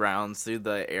bouncy rounds through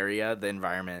the area, the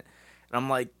environment. And I'm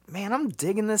like, man, I'm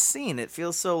digging this scene. It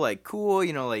feels so like cool,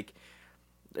 you know, like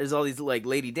there's all these like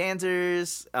lady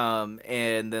dancers, and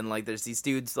then like there's these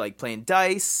dudes like playing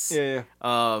dice. Yeah.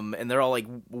 And they're all like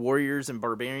warriors and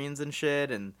barbarians and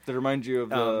shit. And That reminds you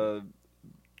of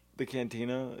the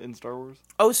cantina in Star Wars.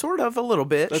 oh, sort of a little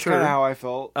bit. That's sure. kind of how I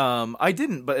felt. I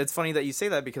didn't, but it's funny that you say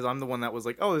that because I'm the one that was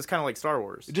like, oh, it's kind of like Star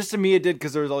Wars. Just to me, it did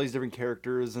because there was all these different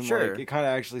characters, and Sure. like it kind of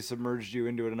actually submerged you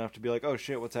into it enough to be like, oh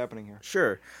shit, what's happening here?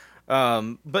 Sure.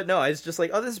 But no, it's just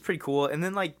like, oh, this is pretty cool. And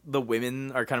then like the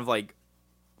women are kind of like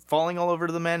falling all over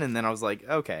to the men, and then I was like,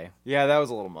 okay. Yeah, that was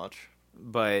a little much.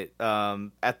 But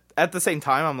at the same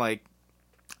time, I'm like,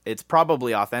 it's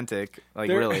probably authentic. Like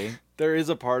There- really. There is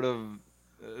a part of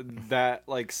that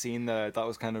like scene that I thought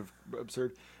was kind of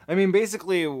absurd. I mean,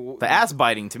 basically, The ass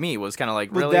biting to me was kind of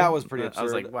like But really. that was pretty absurd. I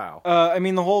was like, wow. I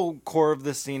mean, the whole core of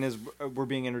this scene is we're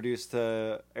being introduced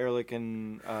to Ehrlich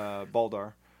and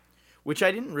Baldar. Which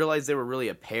I didn't realize they were really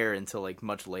a pair until like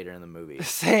much later in the movie.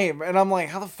 Same, and I'm like,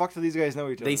 how the fuck do these guys know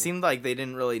each other? They seemed like they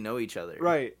didn't really know each other.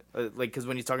 right. Like, because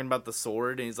when he's talking about the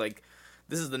sword and he's like,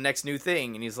 this is the next new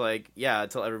thing. And he's like, yeah,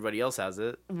 until everybody else has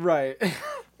it. Right.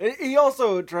 He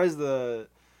also tries the.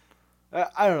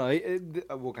 I don't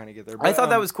know. We'll kind of get there. But, I thought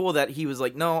that was cool that he was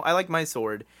like, no, I like my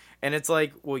sword. And it's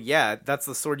like, well, yeah, that's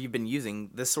the sword you've been using.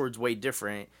 This sword's way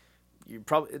different. You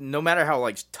probably, no matter how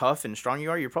like tough and strong you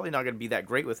are, you're probably not going to be that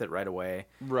great with it right away.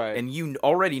 right. And you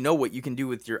already know what you can do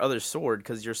with your other sword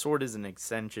because your sword is an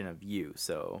extension of you.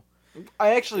 So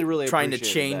I actually really trying to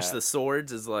appreciated change that. the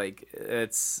swords is like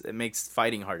it makes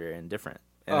fighting harder and different.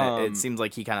 And it seems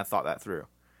like he kind of thought that through.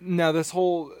 Now this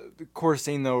whole core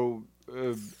scene though,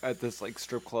 at this like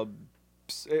strip club.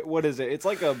 What is it? It's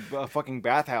like a fucking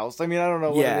bathhouse. I mean, I don't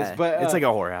know what it is, but it's like a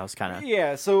whorehouse kind of.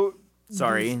 yeah. So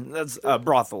Sorry, that's a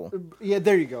brothel. yeah,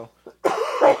 there you go.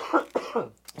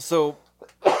 So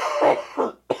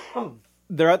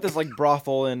they're at this like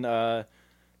brothel and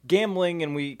gambling,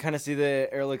 and we kind of see that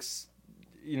Ehrlich's,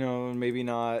 you know, maybe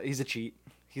not. He's a cheat.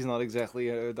 He's not exactly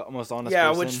the most honest. Yeah,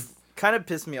 person. which kind of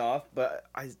pissed me off, but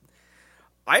I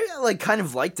like kind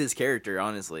of liked his character,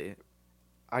 honestly.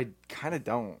 I kind of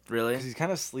don't Really? because he's kind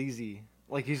of sleazy.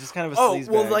 Like he's just kind of a Oh, sleazebag.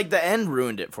 well, like the end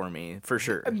ruined it for me, for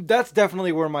sure. That's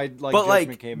definitely where my like But, judgment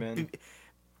like, came in.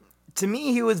 To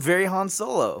me, he was very Han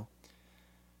Solo.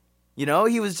 You know,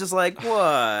 he was just like, what?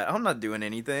 I'm not doing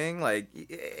anything. Like,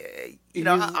 you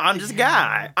know, He's- I'm just a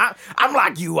guy. I'm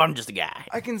like you. I'm just a guy.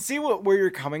 I can see where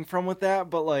you're coming from with that,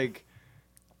 but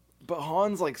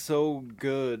Han's like so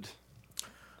good.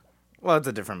 Well, it's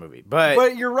a different movie, but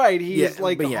But you're right. He's Yeah,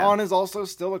 like but yeah. Han is also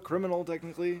still a criminal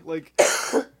technically. Like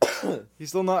he's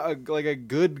still not a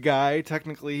good guy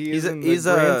technically. He He's is a- in he's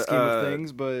the grand a, scheme of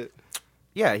things, but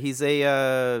yeah, he's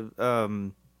a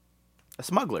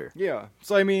smuggler. yeah.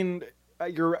 So I mean,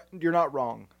 you're not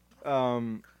wrong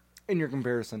in your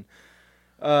comparison.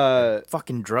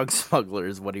 Fucking drug smuggler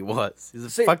is what he was. He's a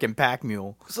Say- fucking pack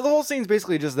mule. So the whole scene's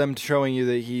basically just them showing you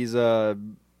that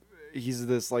he's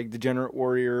this like degenerate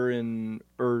warrior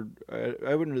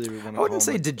I wouldn't really want to. I wouldn't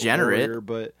say degenerate. warrior,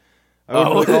 but I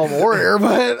wouldn't really call him warrior.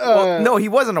 But Well, no, he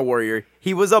wasn't a warrior.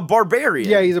 He was a barbarian.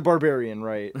 yeah, he's a barbarian,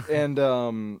 right?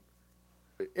 And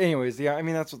anyways, yeah, I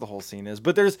mean that's what the whole scene is.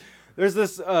 But there's There's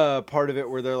this part of it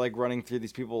where they're like running through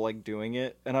these people like doing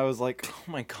it, and I was like,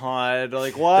 oh my god,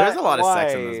 like what? There's a lot of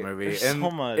sex in Why? this movie. There's and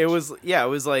so much. It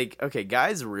was like, okay,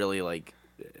 guys really like,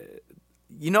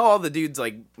 all the dudes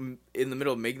like in the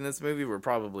middle of making this movie were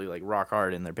probably like rock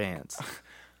hard in their pants.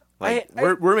 Like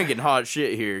we're making hot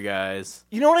shit here, guys.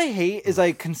 You know what I hate is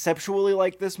I conceptually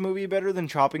like this movie better than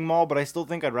Chopping Mall, but I still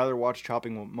think I'd rather watch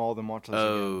Chopping Mall than watch this again.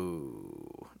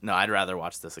 Oh no, I'd rather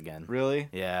watch this again. Really?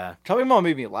 Yeah, Chopping Mall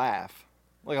made me laugh,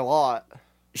 like a lot.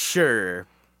 sure.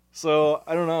 So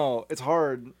I don't know. It's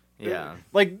hard. Yeah.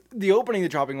 Like the opening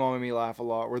of Chopping Mall made me laugh a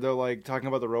lot, where they're like talking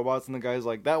about the robots, and the guy's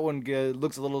like, "That one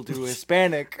looks a little too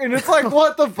Hispanic," and it's like,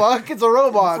 "What the fuck? It's a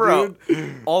robot, Bro,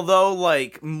 dude." although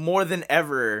like more than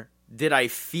ever did I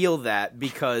feel that,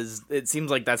 because it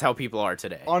seems like that's how people are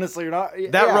today. Honestly, you're not.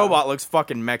 That yeah. robot looks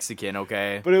fucking Mexican,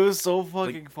 okay? But it was so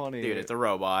fucking funny, Dude, it's a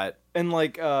robot. And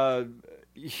like,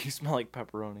 you smell like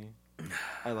pepperoni.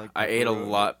 I like. I ate a pepperoni.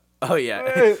 lot. Oh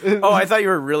yeah. Oh, I thought you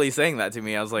were really saying that to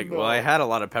me. I was like, well, I had a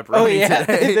lot of pepperoni Oh yeah,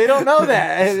 today. they don't know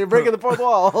that. They're breaking the fourth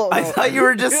wall. I No. thought you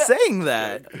were just saying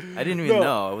that. I didn't even No.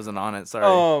 know. I wasn't on it. Sorry.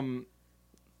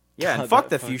 Yeah, and God, fuck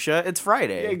that the fuchsia. It's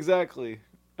Friday. Yeah, exactly.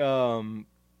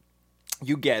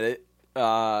 You get it.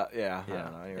 Yeah. I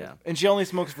don't know. Anyway. yeah. And she only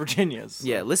smokes Virginias.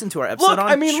 Yeah, listen to our episode Look, on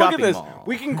I mean, look at Shopping this. Mall.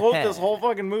 We can quote this whole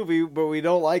fucking movie, but we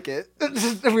don't like it.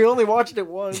 We only watched it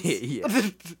once. Yeah.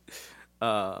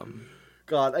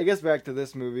 God, I guess back to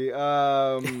this movie.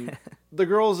 The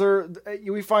girls are.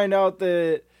 We find out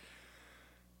that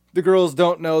the girls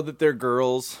don't know that they're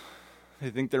girls. They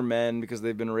think they're men because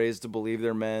they've been raised to believe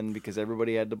they're men because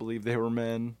everybody had to believe they were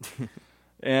men.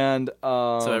 And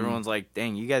So everyone's like,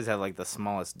 dang, you guys have like the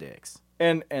smallest dicks.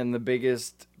 and the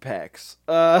biggest pecs.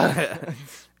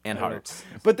 And hearts.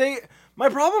 But my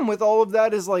problem with all of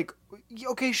that is like,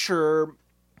 okay, sure,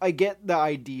 I get the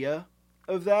idea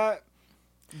of that,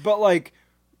 but like,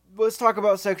 let's talk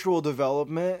about sexual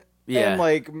development Yeah. and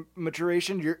like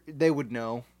maturation. They would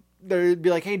know. They'd be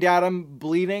like, "Hey, Dad, I'm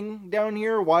bleeding down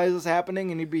here. Why is this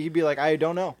happening?" And he'd be like, "I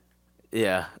don't know.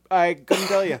 Yeah. I couldn't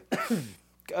tell you."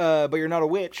 But you're not a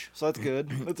witch, so that's good.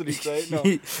 That's what he'd say.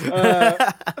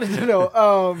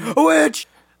 No, Which?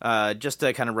 Just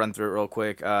to kind of run through it real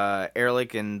quick,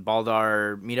 Erlich and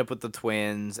Baldar meet up with the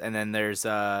twins, and then there's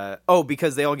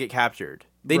because they all get captured.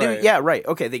 They Right. do, yeah, right.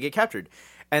 Okay, they get captured,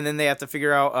 and then they have to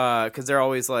figure out because they're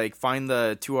always like find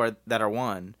the two that are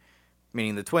one,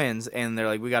 meaning the twins, and they're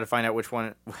like, we got to find out which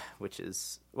one, which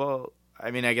is, well,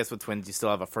 I mean, I guess with twins you still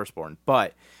have a firstborn,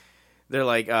 but they're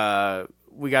like,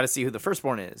 we got to see who the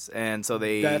firstborn is, and so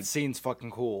that scene's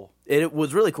fucking cool. It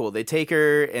was really cool. They take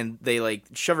her and they like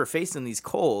shove her face in these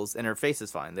coals, and her face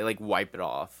is fine. They like wipe it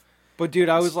off. But dude,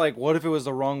 I was like, what if it was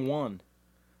the wrong one?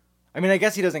 I mean, I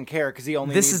guess he doesn't care because he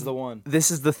only needs the one.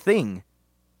 This is the thing.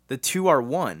 The two are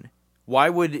one. Why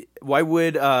wouldn't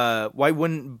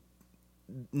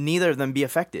neither of them be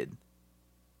affected?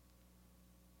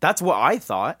 That's what I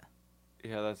thought.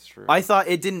 Yeah, that's true. I thought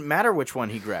it didn't matter which one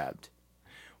he grabbed.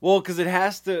 Well, because it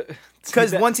has to.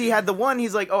 Because once he had the one,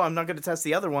 he's like, "Oh, I'm not going to test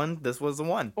the other one. This was the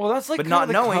one." Well, that's like but kind not of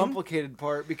the knowing. complicated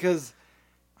part because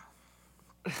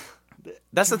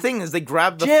That's the thing is they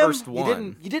grabbed the Jim, first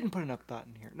one. You didn't put enough thought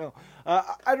in here. No,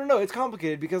 I don't know. It's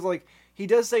complicated because like he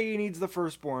does say he needs the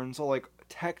firstborn, so like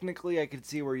technically I could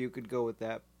see where you could go with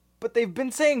that. But they've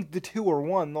been saying the two are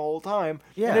one the whole time.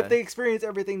 Yeah. And if they experience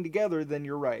everything together, then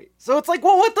you're right. So it's like,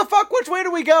 well, what the fuck? Which way do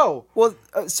we go? Well,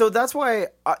 so that's why.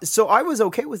 So I was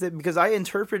okay with it because I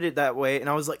interpreted it that way, and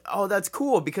I was like, "Oh, that's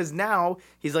cool." Because now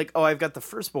he's like, "Oh, I've got the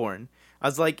firstborn." I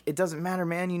was like, "It doesn't matter,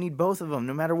 man. You need both of them,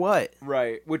 no matter what."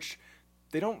 Right. Which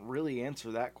they don't really answer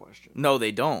that question. No,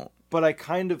 they don't. But I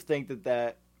kind of think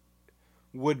that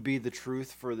would be the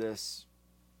truth for this,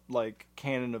 like,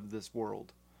 canon of this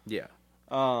world. Yeah.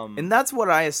 Um, And that's what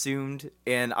I assumed,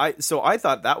 and I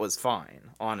thought that was fine.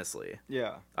 Honestly,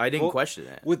 yeah. I didn't Well, question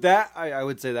it. With that, I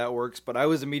would say that works, but I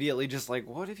was immediately just like,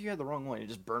 what if you had the wrong one? You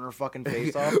just burn her fucking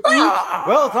face off?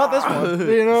 Well, it's not this one.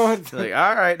 You know? Like,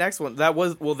 all right, next one.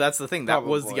 That's the thing. That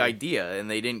was the Probably. idea, and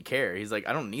they didn't care. He's like,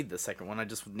 I don't need the second one. I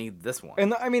just need this one.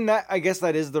 And I mean, I guess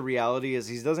that is the reality, is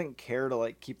he doesn't care to,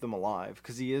 like, keep them alive,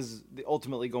 because he is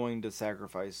ultimately going to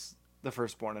sacrifice the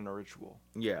firstborn in a ritual.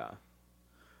 Yeah.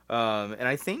 And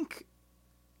I think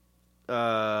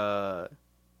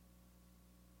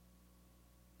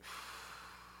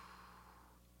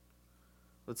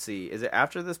let's see, is it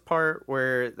after this part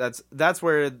where that's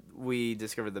where we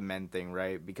discovered the men thing,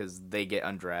 right? Because they get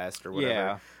undressed or whatever.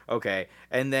 Yeah. Okay.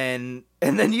 And then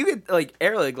you get like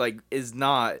Erlich like is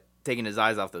not taking his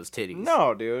eyes off those titties.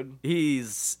 No, dude.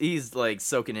 He's like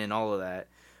soaking in all of that.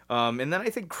 And then I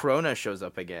think Krona shows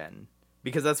up again.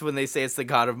 because that's when they say it's the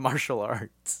god of martial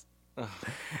arts.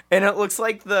 And it looks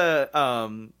like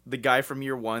the guy from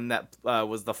Year One that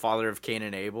was the father of Cain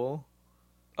and Abel.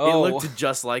 It looked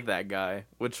just like that guy,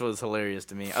 which was hilarious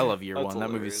to me. I love Year One. That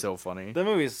movie's so funny. That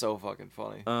movie is so fucking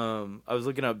funny. I was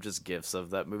looking up just gifs of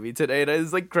that movie today, and I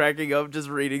was like cracking up just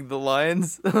reading the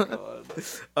lines.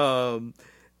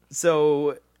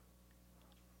 So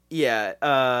yeah,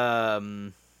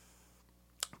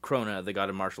 Krona, the god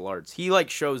of martial arts, he like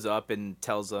shows up and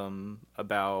tells them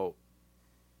about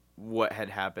what had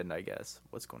happened. I guess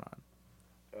what's going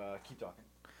on. Keep talking.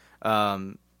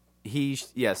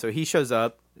 So he shows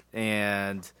up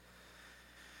and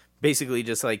basically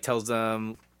just like tells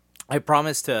them, I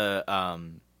promise to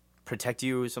protect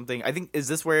you or something. I think, is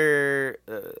this where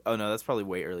oh no, that's probably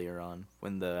way earlier on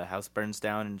when the house burns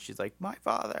down and she's like, my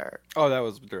father. Oh, that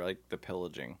was like the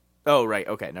pillaging. Oh right,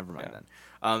 okay, never mind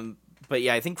then. But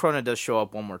yeah, I think Krona does show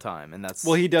up one more time, and that's,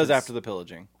 Well, he does after the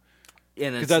pillaging,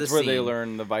 and because that's where they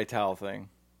learn the Vital thing.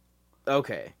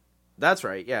 Okay, that's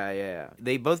right. Yeah.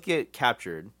 They both get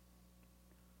captured.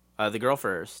 The girl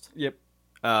first. Yep.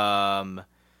 That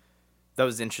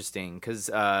was interesting because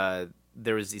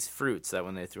there was these fruits that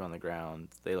when they threw on the ground,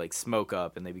 they like smoke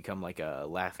up and they become like a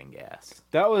laughing gas.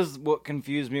 That was what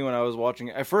confused me when I was watching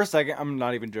it. For a second, I'm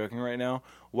not even joking right now.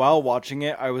 While watching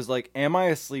it, I was like, "Am I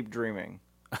asleep dreaming?"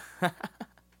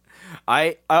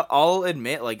 I'll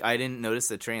admit, like, I didn't notice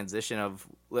the transition of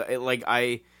like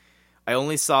I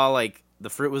only saw like the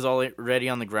fruit was already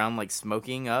on the ground like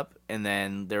smoking up, and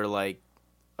then they're like,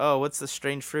 oh, what's this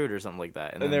strange fruit or something like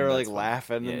that, And they were like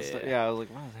laughing and stuff. Yeah, I was like,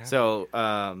 what is happening?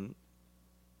 So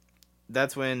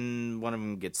that's when one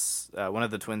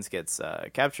of the twins gets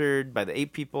captured by the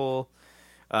ape people,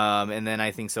 and then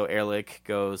I think so Ehrlich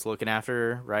goes looking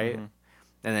after her, right? Mm-hmm.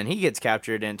 And then he gets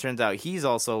captured, and it turns out he's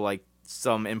also like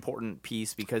some important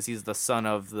piece because he's the son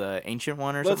of the Ancient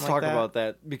One or Let's something like that. talk about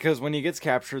that, because when he gets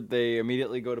captured, they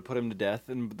immediately go to put him to death,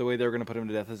 and the way they were going to put him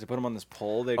to death is they put him on this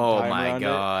pole. They Oh tie him my around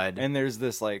God. it, and there's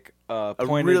this like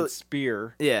pointed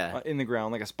spear, Yeah. in the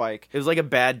ground like a spike, It was like a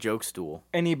bad joke stool.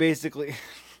 and he basically,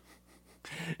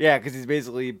 yeah, because he's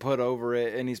basically put over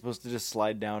it, and he's supposed to just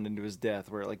slide down into his death,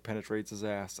 where it like penetrates his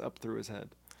ass up through his head,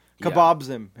 kebabs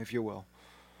him, if you will.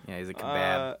 Yeah, he's a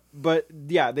kebab. But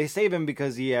yeah, they save him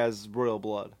because he has royal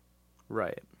blood.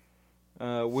 Right.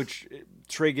 Which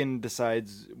Tragan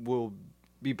decides will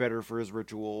be better for his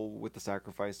ritual with the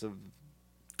sacrifice of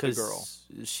the girl.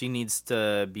 Because she needs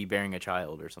to be bearing a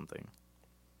child or something.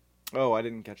 Oh, I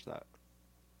didn't catch that.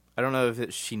 I don't know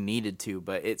if she needed to,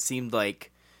 but it seemed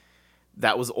like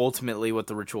that was ultimately what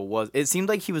the ritual was. It seemed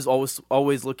like he was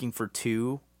always looking for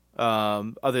two,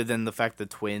 other than the fact that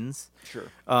twins. Sure.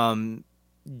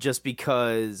 Just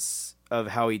because of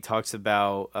how he talks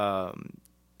about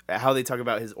how they talk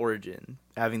about his origin,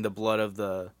 having the blood of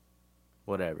the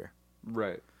whatever.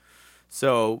 Right.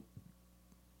 So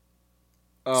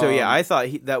yeah, I thought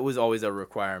that was always a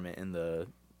requirement in the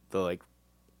like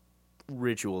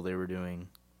ritual they were doing.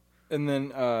 And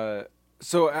then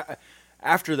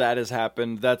after that has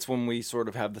happened, that's when we sort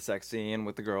of have the sex scene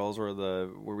with the girls, where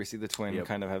we see the twin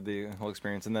kind of have the whole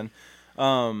experience, and then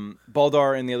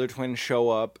Baldar and the other twin show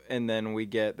up, and then we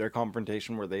get their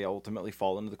confrontation where they ultimately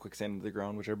fall into the quicksand of the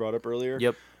ground, which I brought up earlier.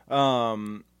 Yep.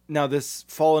 Now this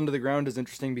fall into the ground is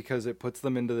interesting because it puts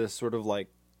them into this sort of like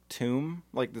tomb,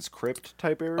 like this crypt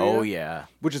type area. Oh yeah,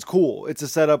 which is cool. It's a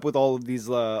setup with all of these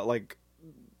like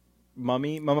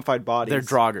mummified bodies. they're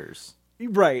Draugrs.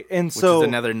 Right, and Which so is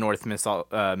another North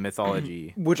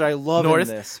mythology. which I love in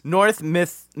this. North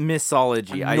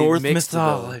mythology. North I mixed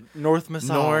mythology. North Norse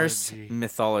mythology.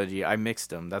 mythology. I mixed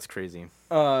them. That's crazy.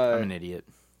 I'm an idiot.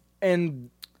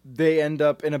 And they end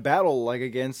up in a battle like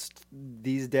against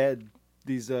these dead.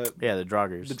 These Yeah, the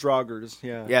Draugrs. the Draugrs.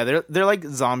 Yeah. Yeah, they're like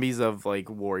zombies of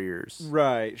like warriors.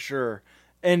 Right. Sure.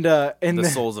 And The the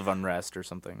souls of unrest or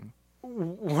something.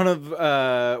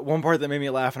 one part that made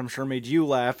me laugh, and I'm sure made you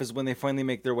laugh, is when they finally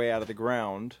make their way out of the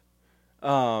ground.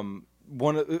 One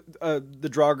of the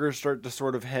Draugrs start to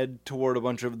sort of head toward a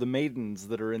bunch of the maidens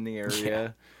that are in the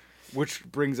area, which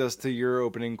brings us to your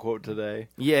opening quote today.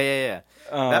 Yeah.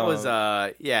 That was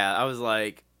I was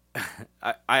like,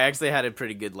 I actually had a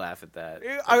pretty good laugh at that.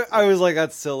 I was like,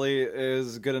 that's silly. It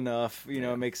was good enough. You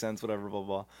know, it makes sense. Whatever. Blah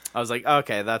blah. I was like,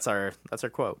 okay, that's our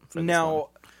quote. For this Now, one.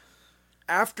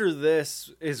 after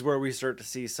this is where we start to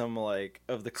see some like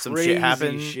of the Some crazy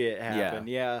shit happen.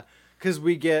 Yeah, because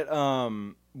we get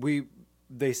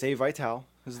they say Vital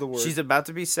is the word. She's about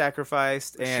to be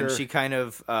sacrificed, and Sure. she kind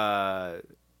of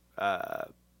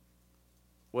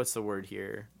what's the word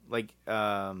here? Like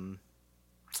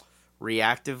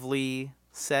reactively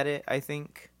said it, I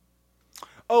think.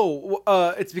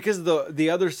 It's because the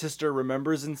other sister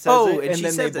remembers and says it, and she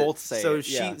then they says it. both say so it.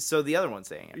 Yeah. So the other one's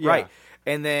saying it, Yeah. right?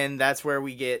 And then that's where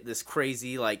we get this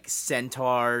crazy like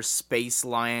centaur space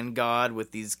lion god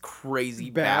with these crazy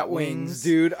bat wings.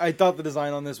 Dude. I thought the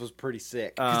design on this was pretty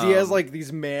sick because he has Um, like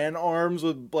these man arms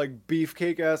with like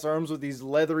beefcake ass arms with these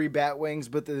leathery bat wings,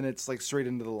 but then it's like straight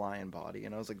into the lion body,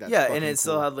 and I was like, that's Yeah, fucking and it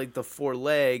still cool. had like the 4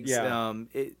 legs. Yeah.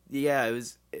 It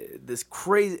was this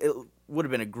crazy. It would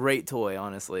have been a great toy,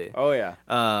 honestly. Oh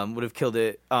yeah. Would have killed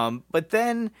it. But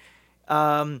then,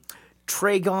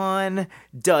 Tragon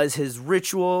does his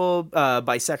ritual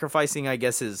by sacrificing, I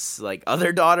guess, his like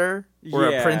other daughter or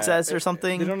a Yeah. princess or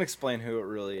something. They don't explain who it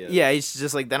really is. Yeah, he's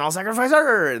just like, then I'll sacrifice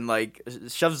her, and like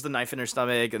shoves the knife in her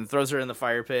stomach and throws her in the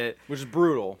fire pit, Which is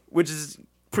brutal. which is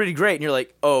pretty great. And you're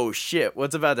like, oh shit,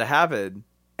 what's about to happen?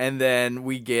 And then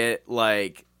we get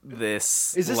like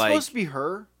this. Is this like, supposed to be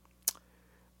her?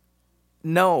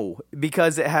 No,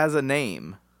 because it has a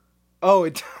name. Oh,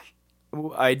 it.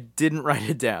 I didn't write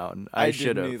it down. I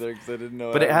should didn't have. either because I didn't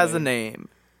know. But it has a name.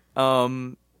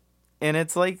 name. And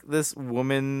it's like this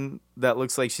woman that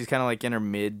looks like she's kind of like in her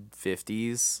mid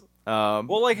 50s.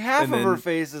 Well, like half and of her then-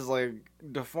 face is like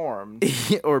deformed.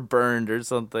 or burned or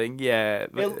something. Yeah.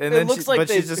 But, It- and it then looks like she's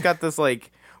they- just got this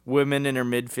like woman in her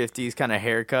mid 50s kind of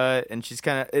haircut, and she's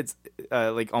kind of it's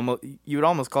like almost you would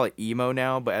almost call it emo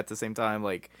now, but at the same time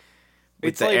like with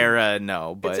It's the like- era,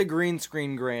 no. But It's a green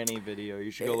screen granny video. You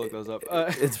should go look those up.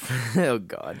 it's oh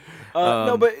god.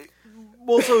 No, but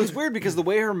well, so it's weird because the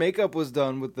way her makeup was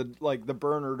done with the like the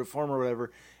burn or deform or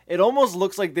whatever, it almost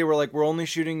looks like they were like, we're only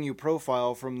shooting you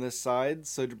profile from this side,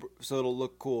 so it'll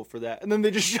look cool for that. And then they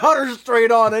just shot her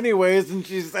straight on anyways, and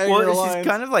she's saying her Well, lines. she's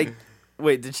kind of like.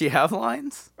 Wait, did she have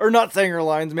lines? or not saying her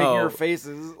lines, making Oh. her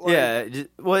faces. Like, Yeah.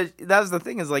 Well, that was the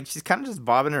thing is like she's kind of just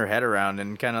bobbing her head around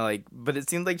and kind of like, but it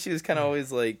seemed like she was kind of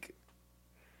always like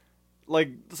like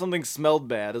something smelled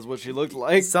bad is what she looked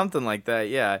like. something like that.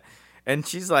 Yeah. And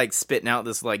she's like spitting out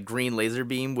this like green laser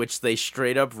beam, which they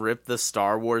straight up ripped the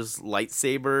Star Wars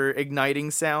lightsaber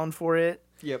igniting sound for it.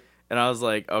 Yep. And I was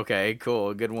like, okay,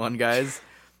 cool, good one, guys.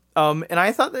 And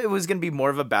I thought that it was gonna be more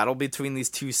of a battle between these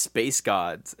two space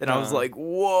gods, and I was like,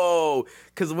 whoa,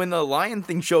 because when the lion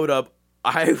thing showed up,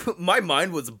 my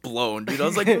mind was blown, dude. I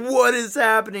was like, what is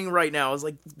happening right now? I was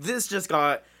like, this just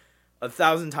got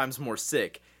 1,000 times more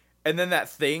sick, and then that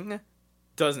thing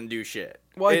doesn't do shit.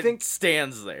 Well, I it think-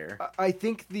 stands there. I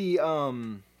think the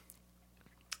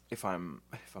if I'm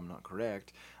not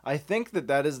correct, I think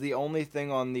that is the only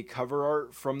thing on the cover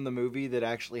art from the movie that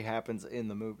actually happens in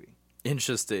the movie.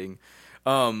 Interesting.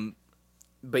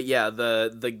 But yeah,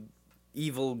 the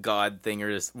evil god thing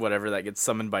or just whatever that gets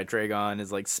summoned by Tragon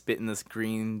is like spitting this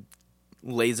green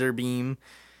laser beam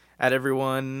at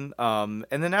everyone. And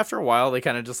then after a while they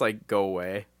kind of just like go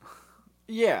away.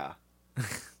 Yeah.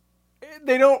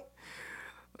 They don't.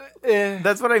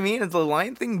 That's what I mean. Is the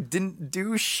lion thing didn't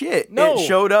do shit. No. It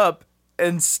showed up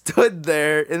and stood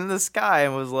there in the sky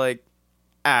and was like,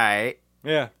 alright.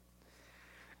 Yeah.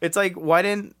 It's like, why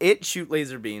didn't it shoot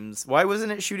laser beams? Why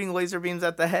wasn't it shooting laser beams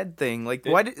at the head thing? Like,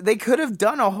 why did they could have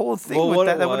done a whole thing Well, with what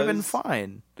that? it That would have been was-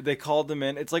 fine. They called them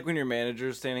in. It's like when your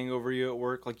manager's standing over you at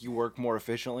work, like you work more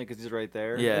efficiently because he's right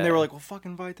there. Yeah. And they were like, well,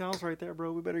 fucking Vital's right there,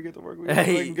 bro. We better get to work. We gotta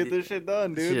fucking get this shit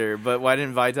done, dude. Sure, but why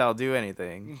didn't Vital do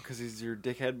anything? Because he's your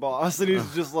dickhead boss, and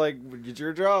he's just like, get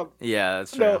your job. Yeah,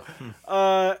 that's true.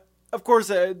 No. Of course,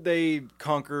 they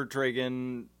conquer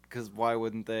Tragan, because why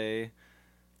wouldn't they?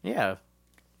 Yeah,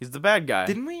 he's the bad guy.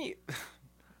 Didn't we?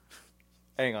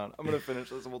 Hang on, I'm gonna finish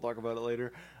this and we'll talk about it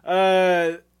later.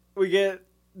 We get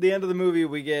the end of the movie.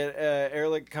 We get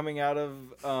Erlich coming out of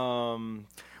the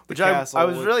Which castle. I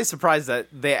was with- really surprised that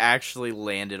they actually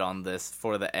landed on this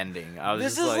for the ending. I was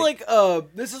This just is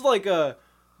like a.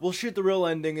 We'll shoot the real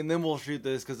ending and then we'll shoot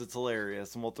this because it's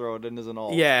hilarious and we'll throw it in as an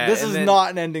alt. Yeah, this and is then-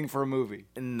 not an ending for a movie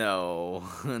no,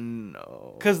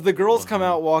 no. because the girls come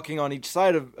out walking on each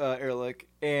side of Erlich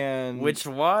and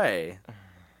Why?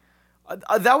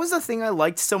 That was the thing I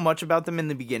liked so much about them in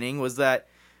the beginning was that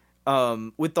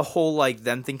with the whole like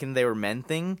them thinking they were men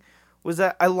thing was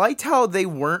that I liked how they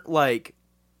weren't like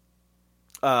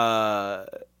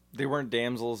they weren't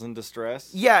damsels in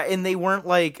distress. yeah, and they weren't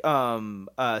like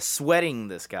sweating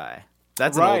this guy.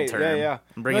 That's an Right, old term. yeah, yeah.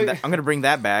 I'm bringing No, that. I'm gonna bring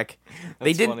that back.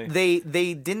 They That's didn't. funny.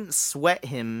 They didn't sweat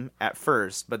him at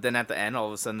first, but then at the end, all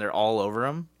of a sudden, they're all over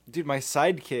him. Dude, my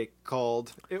sidekick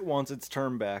called. It wants its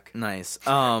turn back. Nice.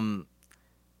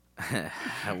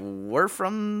 We're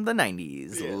from the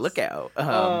 90s. Yes. Look out.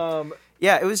 Yeah,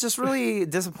 Yeah, it was just really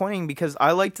disappointing because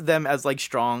I liked them as like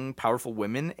strong, powerful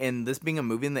women, and this being a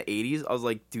movie in the 80s, I was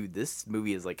like, dude, this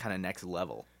movie is like kind of next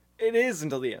level. it is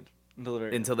until the end.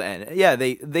 until the end. Yeah,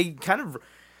 they kind of.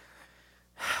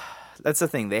 That's the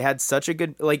thing. They had such a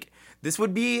good this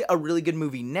would be a really good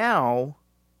movie now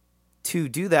to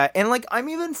do that. And I'm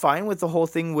even fine with the whole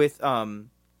thing with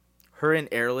her and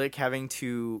Ehrlich having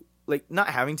to not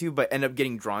having to, but end up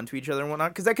getting drawn to each other and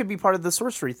whatnot, because that could be part of the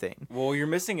sorcery thing. Well, you're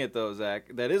missing it though,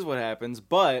 Zach. That is what happens,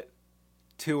 but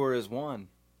two are as one.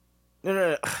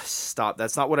 No, stop.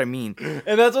 That's not what I mean.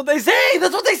 And that's what they say.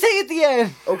 That's what they say at the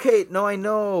end. Okay, no, I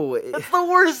know. That's the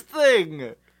worst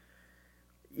thing.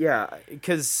 Yeah,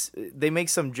 because they make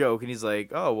some joke, and he's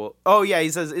like, oh yeah, he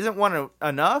says, isn't one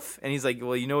enough? And he's like,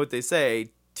 well, you know what they say,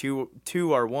 two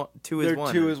are one, two is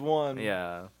one. Two is one.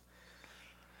 Yeah.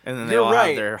 And then they You're all right.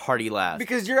 have their hearty laugh.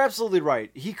 Because you're absolutely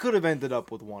right. He could have ended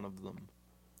up with one of them.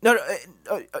 No,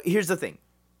 here's the thing.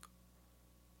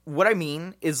 What I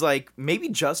mean is maybe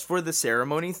just for the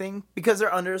ceremony thing, because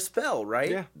they're under a spell,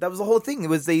 right? Yeah. That was the whole thing. It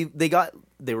was they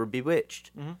were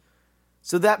bewitched. Mm-hmm.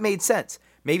 So that made sense.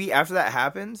 Maybe after that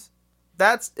happens,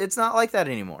 it's not like that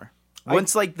anymore.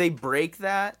 Once they break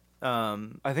that, I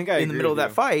think I in agree the middle of with that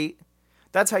you. fight,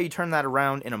 that's how you turn that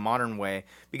around in a modern way,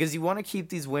 because you want to keep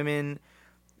these women.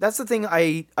 That's the thing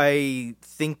I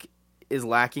think is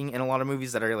lacking in a lot of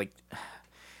movies that are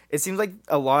it seems like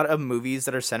a lot of movies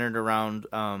that are centered around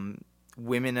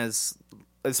women as,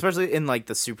 especially in the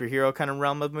superhero kind of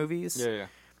realm of movies. Yeah.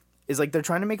 Is they're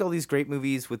trying to make all these great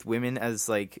movies with women as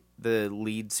the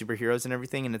lead superheroes and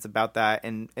everything, and it's about that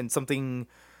and something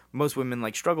most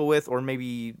women struggle with, or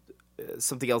maybe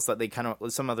something else that they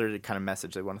some other kind of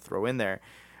message they want to throw in there.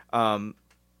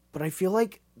 But I feel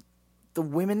like the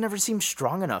women never seem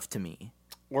strong enough to me.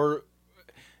 Or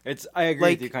I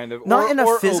agree with you kind of. Not or, in a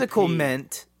or physical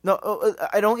OP. No,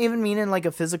 I don't even mean in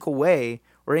a physical way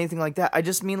or anything like that. I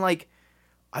just mean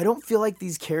I don't feel like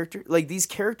these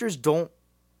characters don't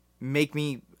make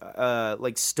me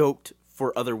stoked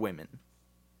for other women.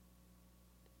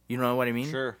 You know what I mean?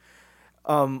 Sure.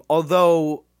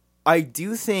 Although I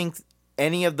do think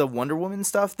any of the Wonder Woman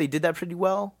stuff, they did that pretty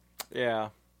well. Yeah.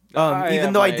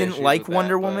 Even though I didn't issues like with that,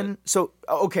 Wonder but- Woman. So,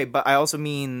 okay, but I also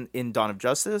mean in Dawn of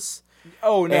Justice.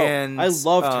 Oh no, And, I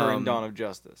loved her in Dawn of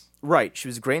Justice. Right. She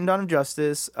was great in Dawn of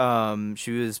Justice.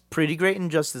 She was pretty great in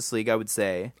Justice League, I would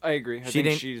say. I agree. I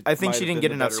think she didn't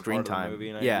get enough screen time. Movie,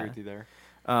 and I Yeah. agree with you there.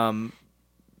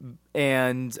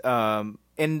 And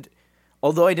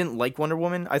although I didn't like Wonder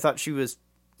Woman, I thought she was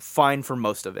fine for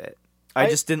most of it. I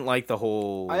just didn't like the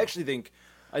whole. I think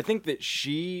that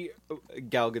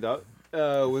Gal Gadot,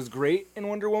 was great in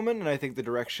Wonder Woman, and I think the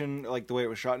direction, the way it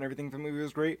was shot and everything for the movie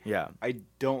was great. Yeah. I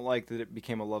don't like that it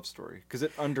became a love story because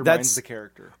it undermines That's- the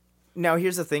character. Now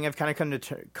here's the thing: I've kind of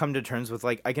come to terms with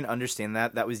I can understand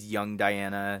that was young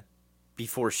Diana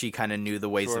before she kind of knew the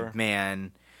ways Sure. of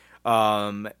man,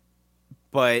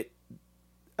 but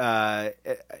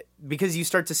because you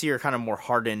start to see her kind of more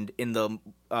hardened in the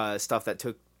stuff that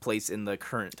took place in the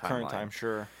current timeline. Current time,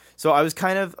 sure. So I was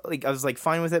kind of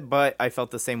fine with it, but I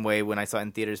felt the same way when I saw it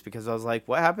in theaters, because I was like,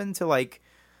 what happened to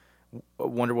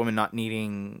Wonder Woman not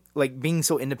needing being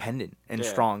so independent and Yeah.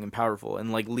 strong and powerful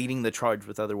and leading the charge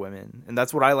with other women, and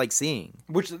that's what I like seeing.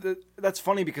 Which that's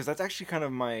funny because that's actually kind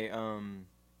of my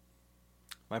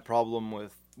my problem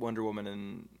with Wonder Woman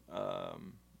in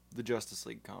the Justice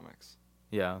League comics.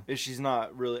 Yeah, Is she's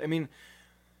not really. I mean,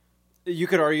 you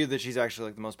could argue that she's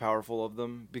actually the most powerful of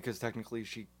them because technically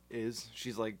she is.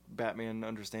 She's Batman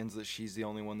understands that she's the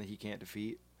only one that he can't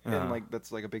defeat, and that's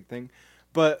a big thing.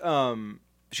 But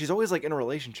she's always in a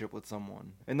relationship with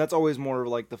someone, and that's always more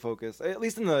the focus, at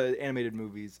least in the animated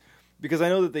movies, because I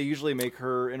know that they usually make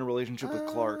her in a relationship with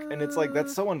Clark, and it's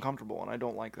that's so uncomfortable, and I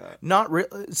don't like that. not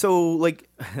really. So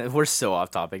we're so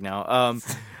off topic now.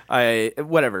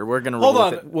 Whatever. We're gonna Hold roll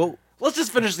on. with it. Well, Let's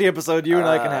just finish the episode. You and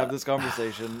I can have this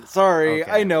conversation. Sorry, okay,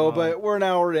 I know, well. but we're an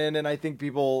hour in, and I think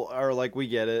people are we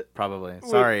get it. probably.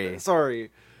 Sorry.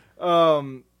 Sorry.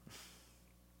 I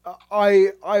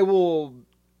will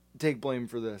take blame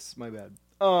for this. My bad.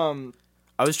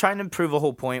 I was trying to prove a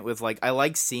whole point with I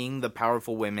like seeing the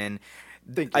powerful women.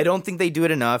 Thank you. I don't think they do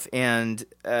it enough, and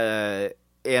I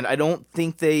don't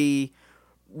think they.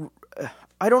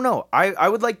 I don't know. I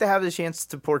would like to have the chance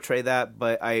to portray that,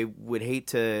 but I would hate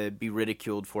to be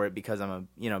ridiculed for it because I'm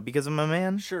a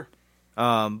man. Sure.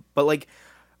 But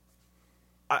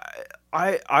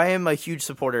I am a huge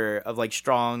supporter of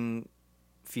strong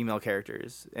female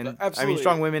characters, and I mean Absolutely.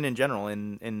 strong women in general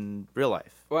in real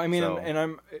life. Well, I mean, So-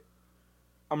 and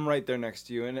I'm right there next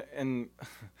to you, and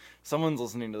someone's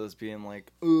listening to this being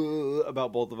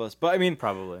about both of us. But I mean,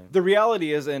 Probably. the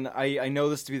reality is, and I know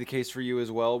this to be the case for you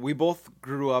as well. We both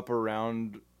grew up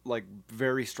around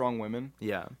very strong women.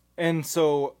 Yeah. And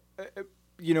so,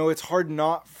 it's hard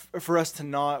not for us to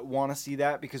not want to see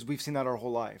that because we've seen that our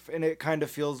whole life, and it kind of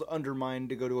feels undermined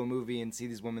to go to a movie and see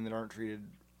these women that aren't treated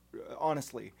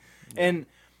honestly. Yeah. And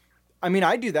I mean,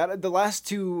 I do that. The last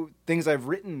two things I've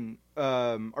written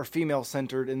are female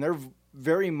centered, and they're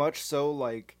very much so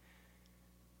like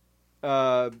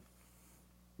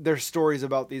they're stories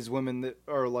about these women that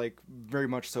are like very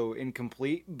much so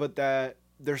incomplete, but that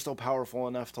they're still powerful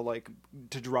enough to like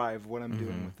to drive what I'm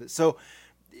doing with it. So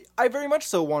I very much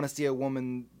so want to see a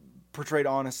woman portrayed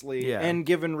honestly and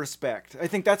given respect. I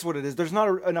think that's what it is. There's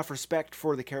not enough respect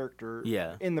for the character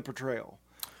in the portrayal,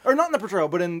 or not in the portrayal,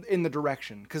 but in the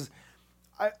direction. Because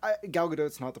Gal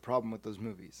Gadot's not the problem with those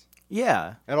movies.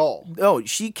 Yeah, at all. Oh,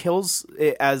 she kills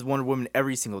it as Wonder Woman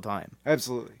every single time.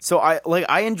 Absolutely. So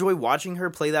I enjoy watching her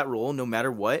play that role, no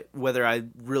matter what, whether I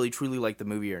really truly like the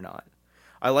movie or not.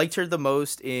 I liked her the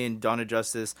most in Dawn of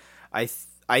Justice. I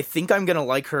think I'm gonna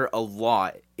like her a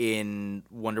lot in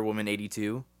Wonder Woman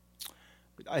 82.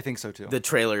 I think so too. The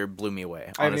trailer blew me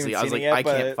away. Honestly, I was like, I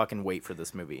can't fucking wait for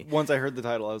this movie. Once I heard the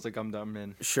title, I was like, I'm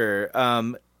in. Sure.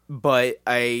 But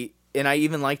I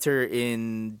even liked her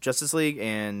in Justice League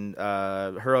and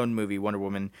her own movie Wonder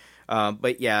Woman.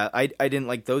 But yeah, I didn't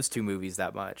like those two movies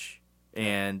that much.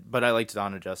 But I liked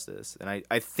Dawn of Justice, and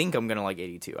I think I'm gonna like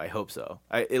 82. I hope so.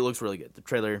 It looks really good. The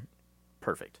trailer,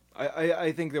 perfect.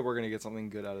 I think that we're gonna get something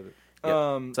good out of it. Yep.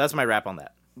 So that's my wrap on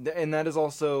that. And that is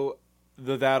also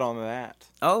the that on that.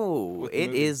 Oh,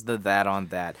 it is the that on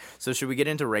that. So should we get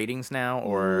into ratings now,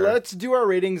 or let's do our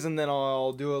ratings, and then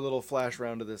I'll do a little flash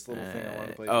round of this little thing I want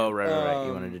to play. Oh, right.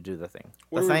 You wanted to do the thing.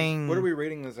 What are we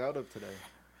rating this out of today?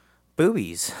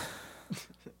 Boobies.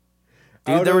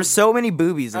 Dude, there were so many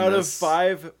boobies in this. Out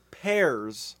of 5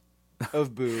 pairs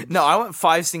of boobs. No, I want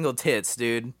 5 single tits,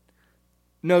 dude.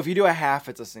 No, if you do a half,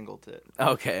 it's a single tit.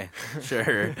 Okay,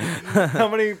 sure. How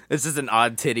many? This is an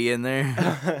odd titty in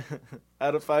there.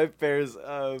 Out of 5 pairs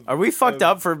of... Are we fucked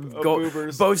up for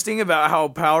boasting about how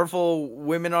powerful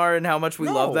women are and how much we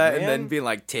love that, man. And then being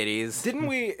like, titties? Didn't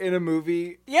we in a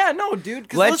movie... Yeah, no,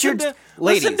 dude. Listen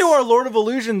to our Lord of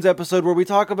Illusions episode where we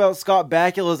talk about Scott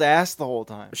Bakula's ass the whole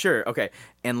time. Sure, okay.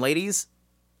 And ladies,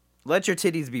 let your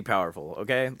titties be powerful,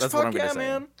 okay? That's what I'm going to say.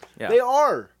 Man. Yeah, they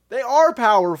are. They are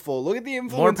powerful. Look at the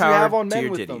influence you have on men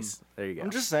with them. There you go.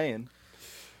 I'm just saying.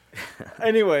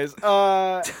 Anyways,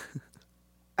 out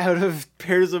of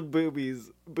pairs of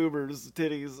boobers,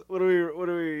 titties, what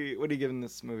are you giving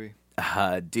this movie?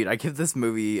 Dude, I give this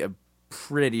movie a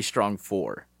pretty strong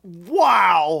 4.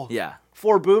 Wow. Yeah.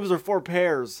 4 boobs or 4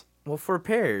 pairs? Well, 4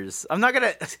 pairs. I'm not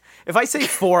gonna. If I say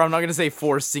 4, I'm not gonna say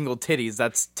 4 single titties.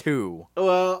 That's 2.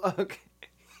 Well, okay.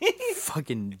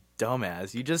 Fucking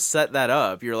dumbass. You just set that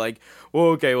up. You're like, well,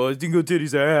 okay, well, single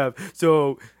titties I have.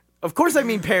 So, of course I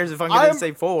mean pairs if I'm going to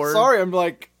say 4. Sorry,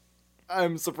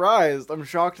 I'm surprised. I'm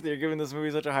shocked that you're giving this movie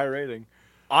such a high rating.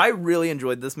 I really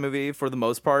enjoyed this movie for the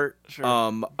most part. Sure.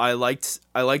 I liked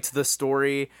the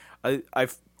story. I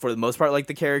for the most part liked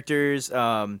the characters.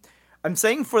 I'm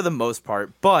saying for the most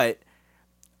part, but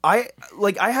I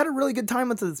had a really good time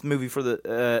with this movie for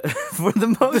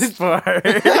the most part.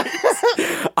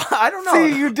 I don't know.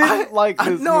 See, you didn't like this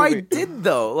movie. No, I did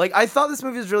though. Like, I thought this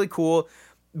movie was really cool,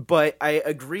 but I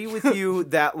agree with you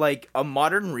that like a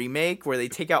modern remake where they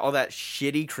take out all that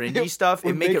shitty, cringy stuff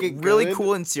and make it really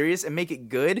cool and serious and make it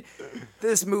good,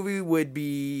 this movie would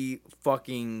be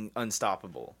fucking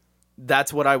unstoppable.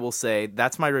 That's what I will say.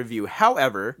 That's my review.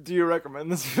 However, do you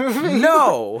recommend this movie?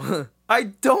 No, I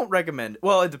don't recommend.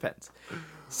 Well, it depends.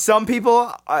 Some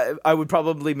people, I would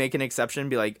probably make an exception and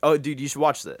be like, oh, dude, you should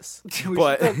watch this.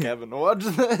 But Kevin, watch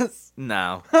this.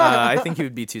 No, I think he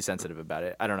would be too sensitive about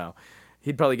it. I don't know.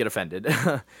 He'd probably get offended.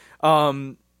 But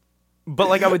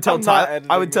like I would tell Tyler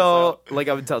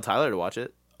to watch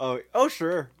it. Oh,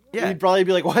 sure. Yeah. He'd probably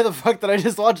be like, why the fuck did I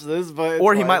just watch this? But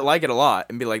or he might like it a lot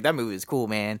and be like, that movie is cool,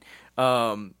 man.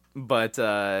 Yeah,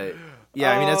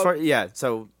 I mean, as far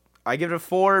so I give it a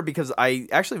 4 because I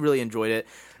actually really enjoyed it.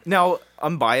 Now,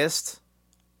 I'm biased.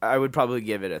 I would probably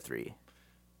give it a 3.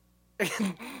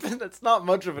 That's not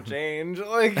much of a change.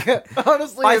 Like,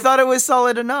 honestly, I thought it was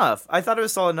solid enough. I thought it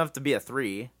was solid enough to be a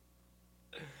 3.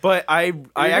 But I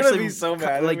actually be so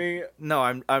mad at me. No,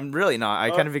 I'm really not. I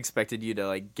kind of expected you to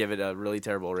like give it a really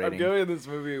terrible rating. I'm giving this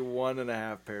movie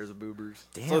 1.5 pairs of boobers.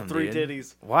 Damn, so 3 dude.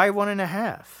 titties. Why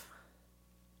 1.5?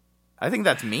 I think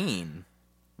that's mean.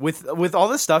 With all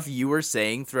the stuff you were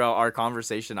saying throughout our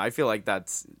conversation, I feel like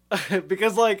that's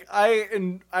because like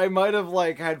I might have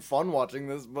like had fun watching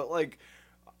this, but like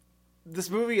this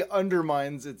movie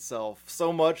undermines itself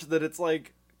so much that it's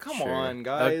like, come on,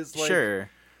 guys. Like,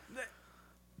 sure.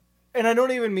 And I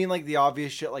don't even mean like the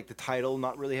obvious shit, like the title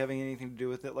not really having anything to do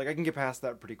with it. Like I can get past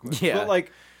that pretty quick. Yeah.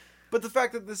 But the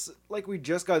fact that this, like we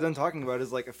just got done talking about,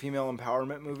 is like a female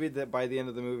empowerment movie that by the end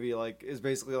of the movie, like, is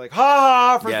basically like,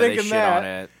 ha for Yeah, thinking they shit that. on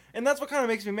it. And that's what kind of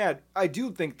makes me mad. I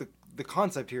do think the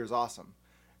concept here is awesome,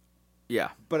 Yeah.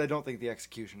 but I don't think the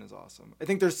execution is awesome. I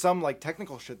think there's some like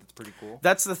technical shit that's pretty cool.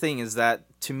 That's the thing, is that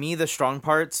to me the strong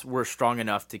parts were strong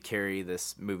enough to carry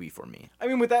this movie for me. I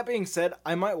mean, with that being said,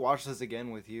 I might watch this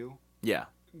again with you Yeah.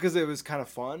 because it was kind of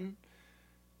fun.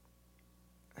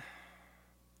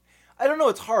 I don't know,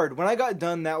 it's hard. When I got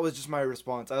done, that was just my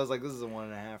response. I was like, this is a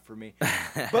 1.5 for me.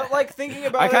 But like thinking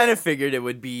about I it, kind of figured it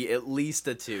would be at least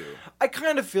a 2. I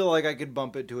kind of feel like I could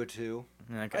bump it to a 2.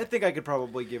 Okay. I think I could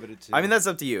probably give it a 2. I mean, that's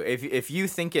up to you. If you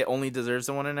think it only deserves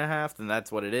a 1.5, then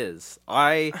that's what it is.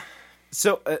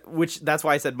 Which that's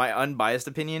why I said my unbiased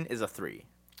opinion is a 3.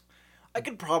 I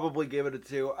could probably give it a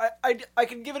 2. I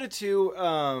could give it a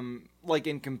 2, like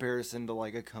in comparison to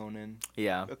like a Conan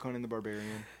Yeah. the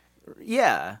Barbarian.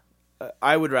 Yeah.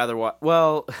 I would rather watch.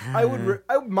 Well,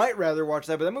 I might rather watch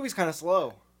that, but that movie's kind of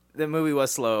slow. the movie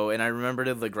was slow, and I remembered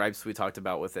the gripes we talked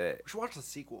about with it. We should watch the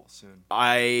sequel soon.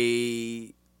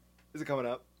 Is Is it coming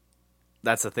up?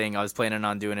 That's the thing. I was planning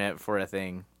on doing it for a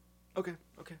thing. Okay.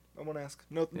 I won't ask.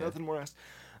 Yeah. Nothing more asked.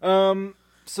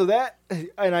 So that,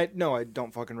 and I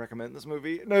don't fucking recommend this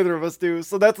movie. Neither of us do.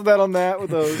 So that's that on that with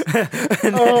those.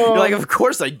 You're like, of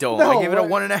course I don't. I gave it a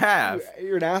 1.5.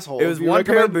 You're an asshole. It was If you one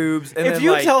pair of recommend- boobs, and if then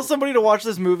you like, tell somebody to watch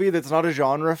this movie that's not a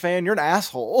genre fan, you're an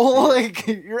asshole. Like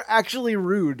you're actually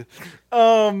rude.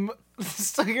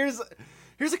 So here's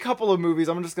a couple of movies.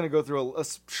 I'm just gonna go through a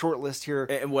short list here.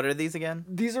 and what are these again?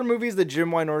 These are movies that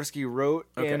Jim Wynorski wrote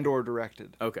Okay. and or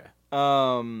directed. Okay.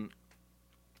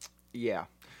 Yeah.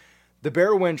 The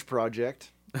Bear Wench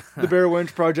Project. The Bear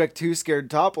Wench Project 2, Scared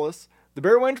Topless. The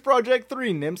Bear Wench Project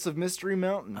 3, Nymphs of Mystery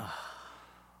Mountain.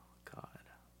 God.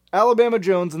 Alabama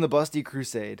Jones and the Busty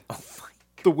Crusade. Oh my.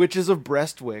 The Witches of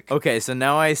Breastwick. Okay, so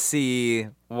now I see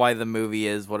why the movie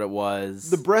is what it was.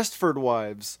 The Breastford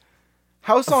Wives.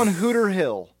 House on Hooter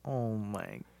Hill. Oh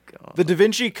my god. The Da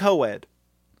Vinci Coed.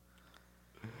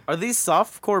 Are these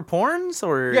softcore porns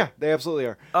or? Yeah, they absolutely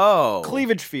are. Oh.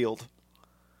 Cleavage Field.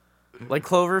 Like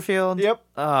Cloverfield? Yep.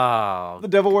 Oh. The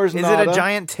Devil Wears Is Nada. it a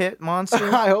giant tit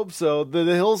monster? I hope so. The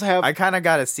hills have I kind of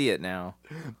got to see it now.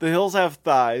 the hills have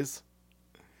thighs,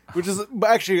 which is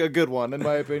actually a good one in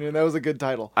my opinion. That was a good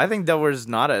title. I think Devil Wears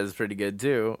Nada is pretty good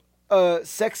too.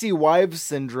 Sexy Wives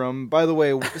Syndrome. By the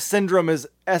way, syndrome is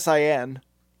SIN.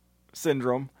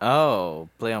 Syndrome. Oh,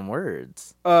 play on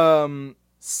words. Um,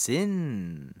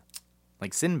 Sin.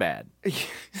 Like Sinbad,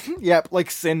 yep, like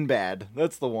Sinbad.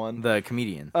 That's the one. the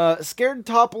comedian. Scared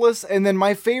Topless, and then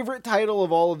my favorite title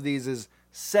of all of these is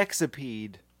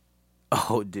Sexipede.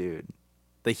 Oh, dude.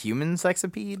 The human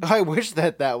sexipede? I wish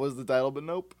that was the title, but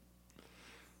nope.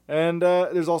 And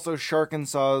there's also Shark and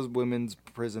Saw's Women's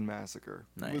Prison Massacre.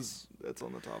 Nice. That's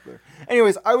on the top there.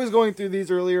 Anyways, I was going through these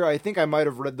earlier. I think I might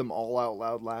have read them all out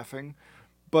loud laughing.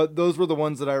 But those were the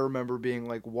ones that I remember being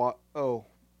like, what? Oh.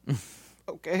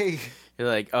 Okay. You're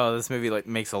like, oh, this movie like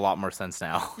makes a lot more sense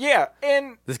now. Yeah,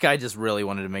 and This guy just really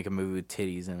wanted to make a movie with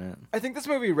titties in it. I think this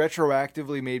movie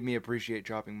retroactively made me appreciate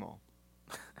Chopping Mall.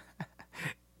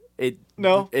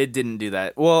 No? It didn't do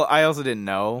that. Well, I also didn't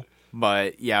know,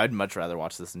 but yeah, I'd much rather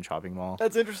watch this than Chopping Mall.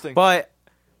 That's interesting. But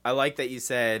I like that you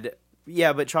said,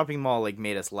 yeah, but Chopping Mall like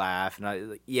made us laugh,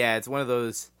 and yeah, it's one of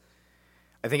those.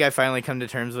 I think I finally come to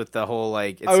terms with the whole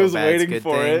like it's I so was bad, it's waiting good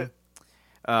for thing.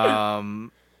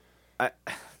 it.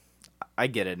 I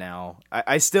get it now.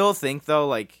 I still think though,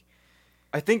 like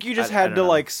I think you just I had don't to know.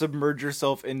 like submerge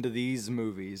yourself into these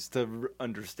movies to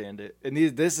understand it. And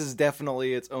this is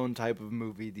definitely its own type of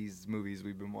movie. These movies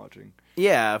we've been watching.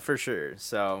 yeah, for sure.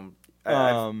 So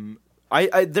Um,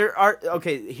 I there are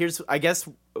okay. Here's I guess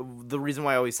the reason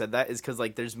why I always said that is because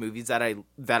like there's movies that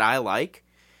I like,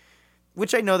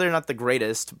 which I know they're not the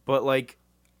greatest, but like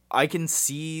I can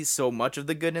see so much of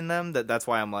the good in them that's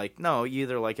why I'm like, no, you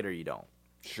either like it or you don't,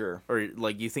 sure. or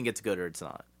like you think it's good or it's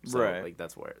not. So, Right. Like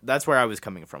that's where I was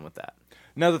coming from with that.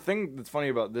 Now the thing that's funny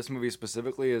about this movie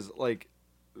specifically is like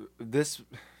this,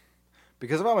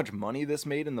 because of how much money this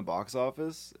made in the box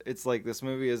office. It's like this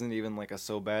movie isn't even like a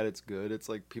so bad it's good. It's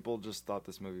like people just thought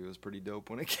this movie was pretty dope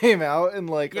when it came out, and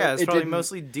like Yeah, it's it probably didn't-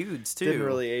 mostly dudes too, didn't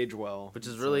really age well, which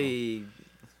is so. really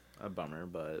a bummer.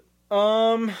 But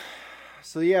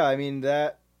So yeah, I mean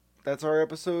that's our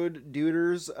episode,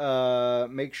 duders.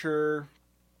 Make sure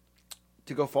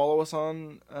to go follow us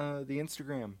on the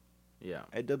Instagram yeah,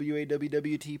 at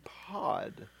WAWWT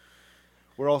Pod.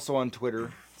 We're also on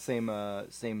Twitter, same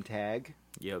tag.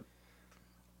 yep.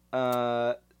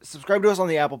 subscribe to us on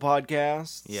the Apple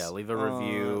Podcasts. Yeah, leave a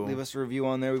review. Leave us a review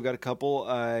on there. We've got a couple.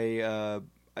 I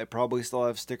probably still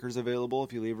have stickers available.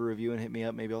 If you leave a review and hit me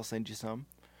up, maybe I'll send you some.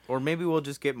 Or maybe we'll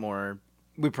just get more.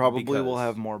 We probably will Because-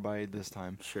 have more by this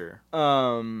time. Sure.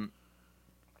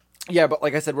 Yeah, but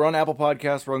like I said, we're on Apple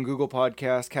Podcasts, we're on Google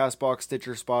Podcasts, CastBox,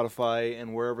 Stitcher, Spotify,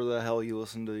 and wherever the hell you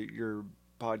listen to your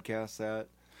podcasts at.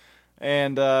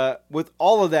 And with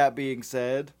all of that being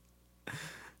said,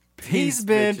 peace, Peace,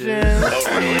 bitches.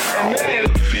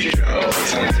 bitches. Feature of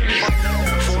the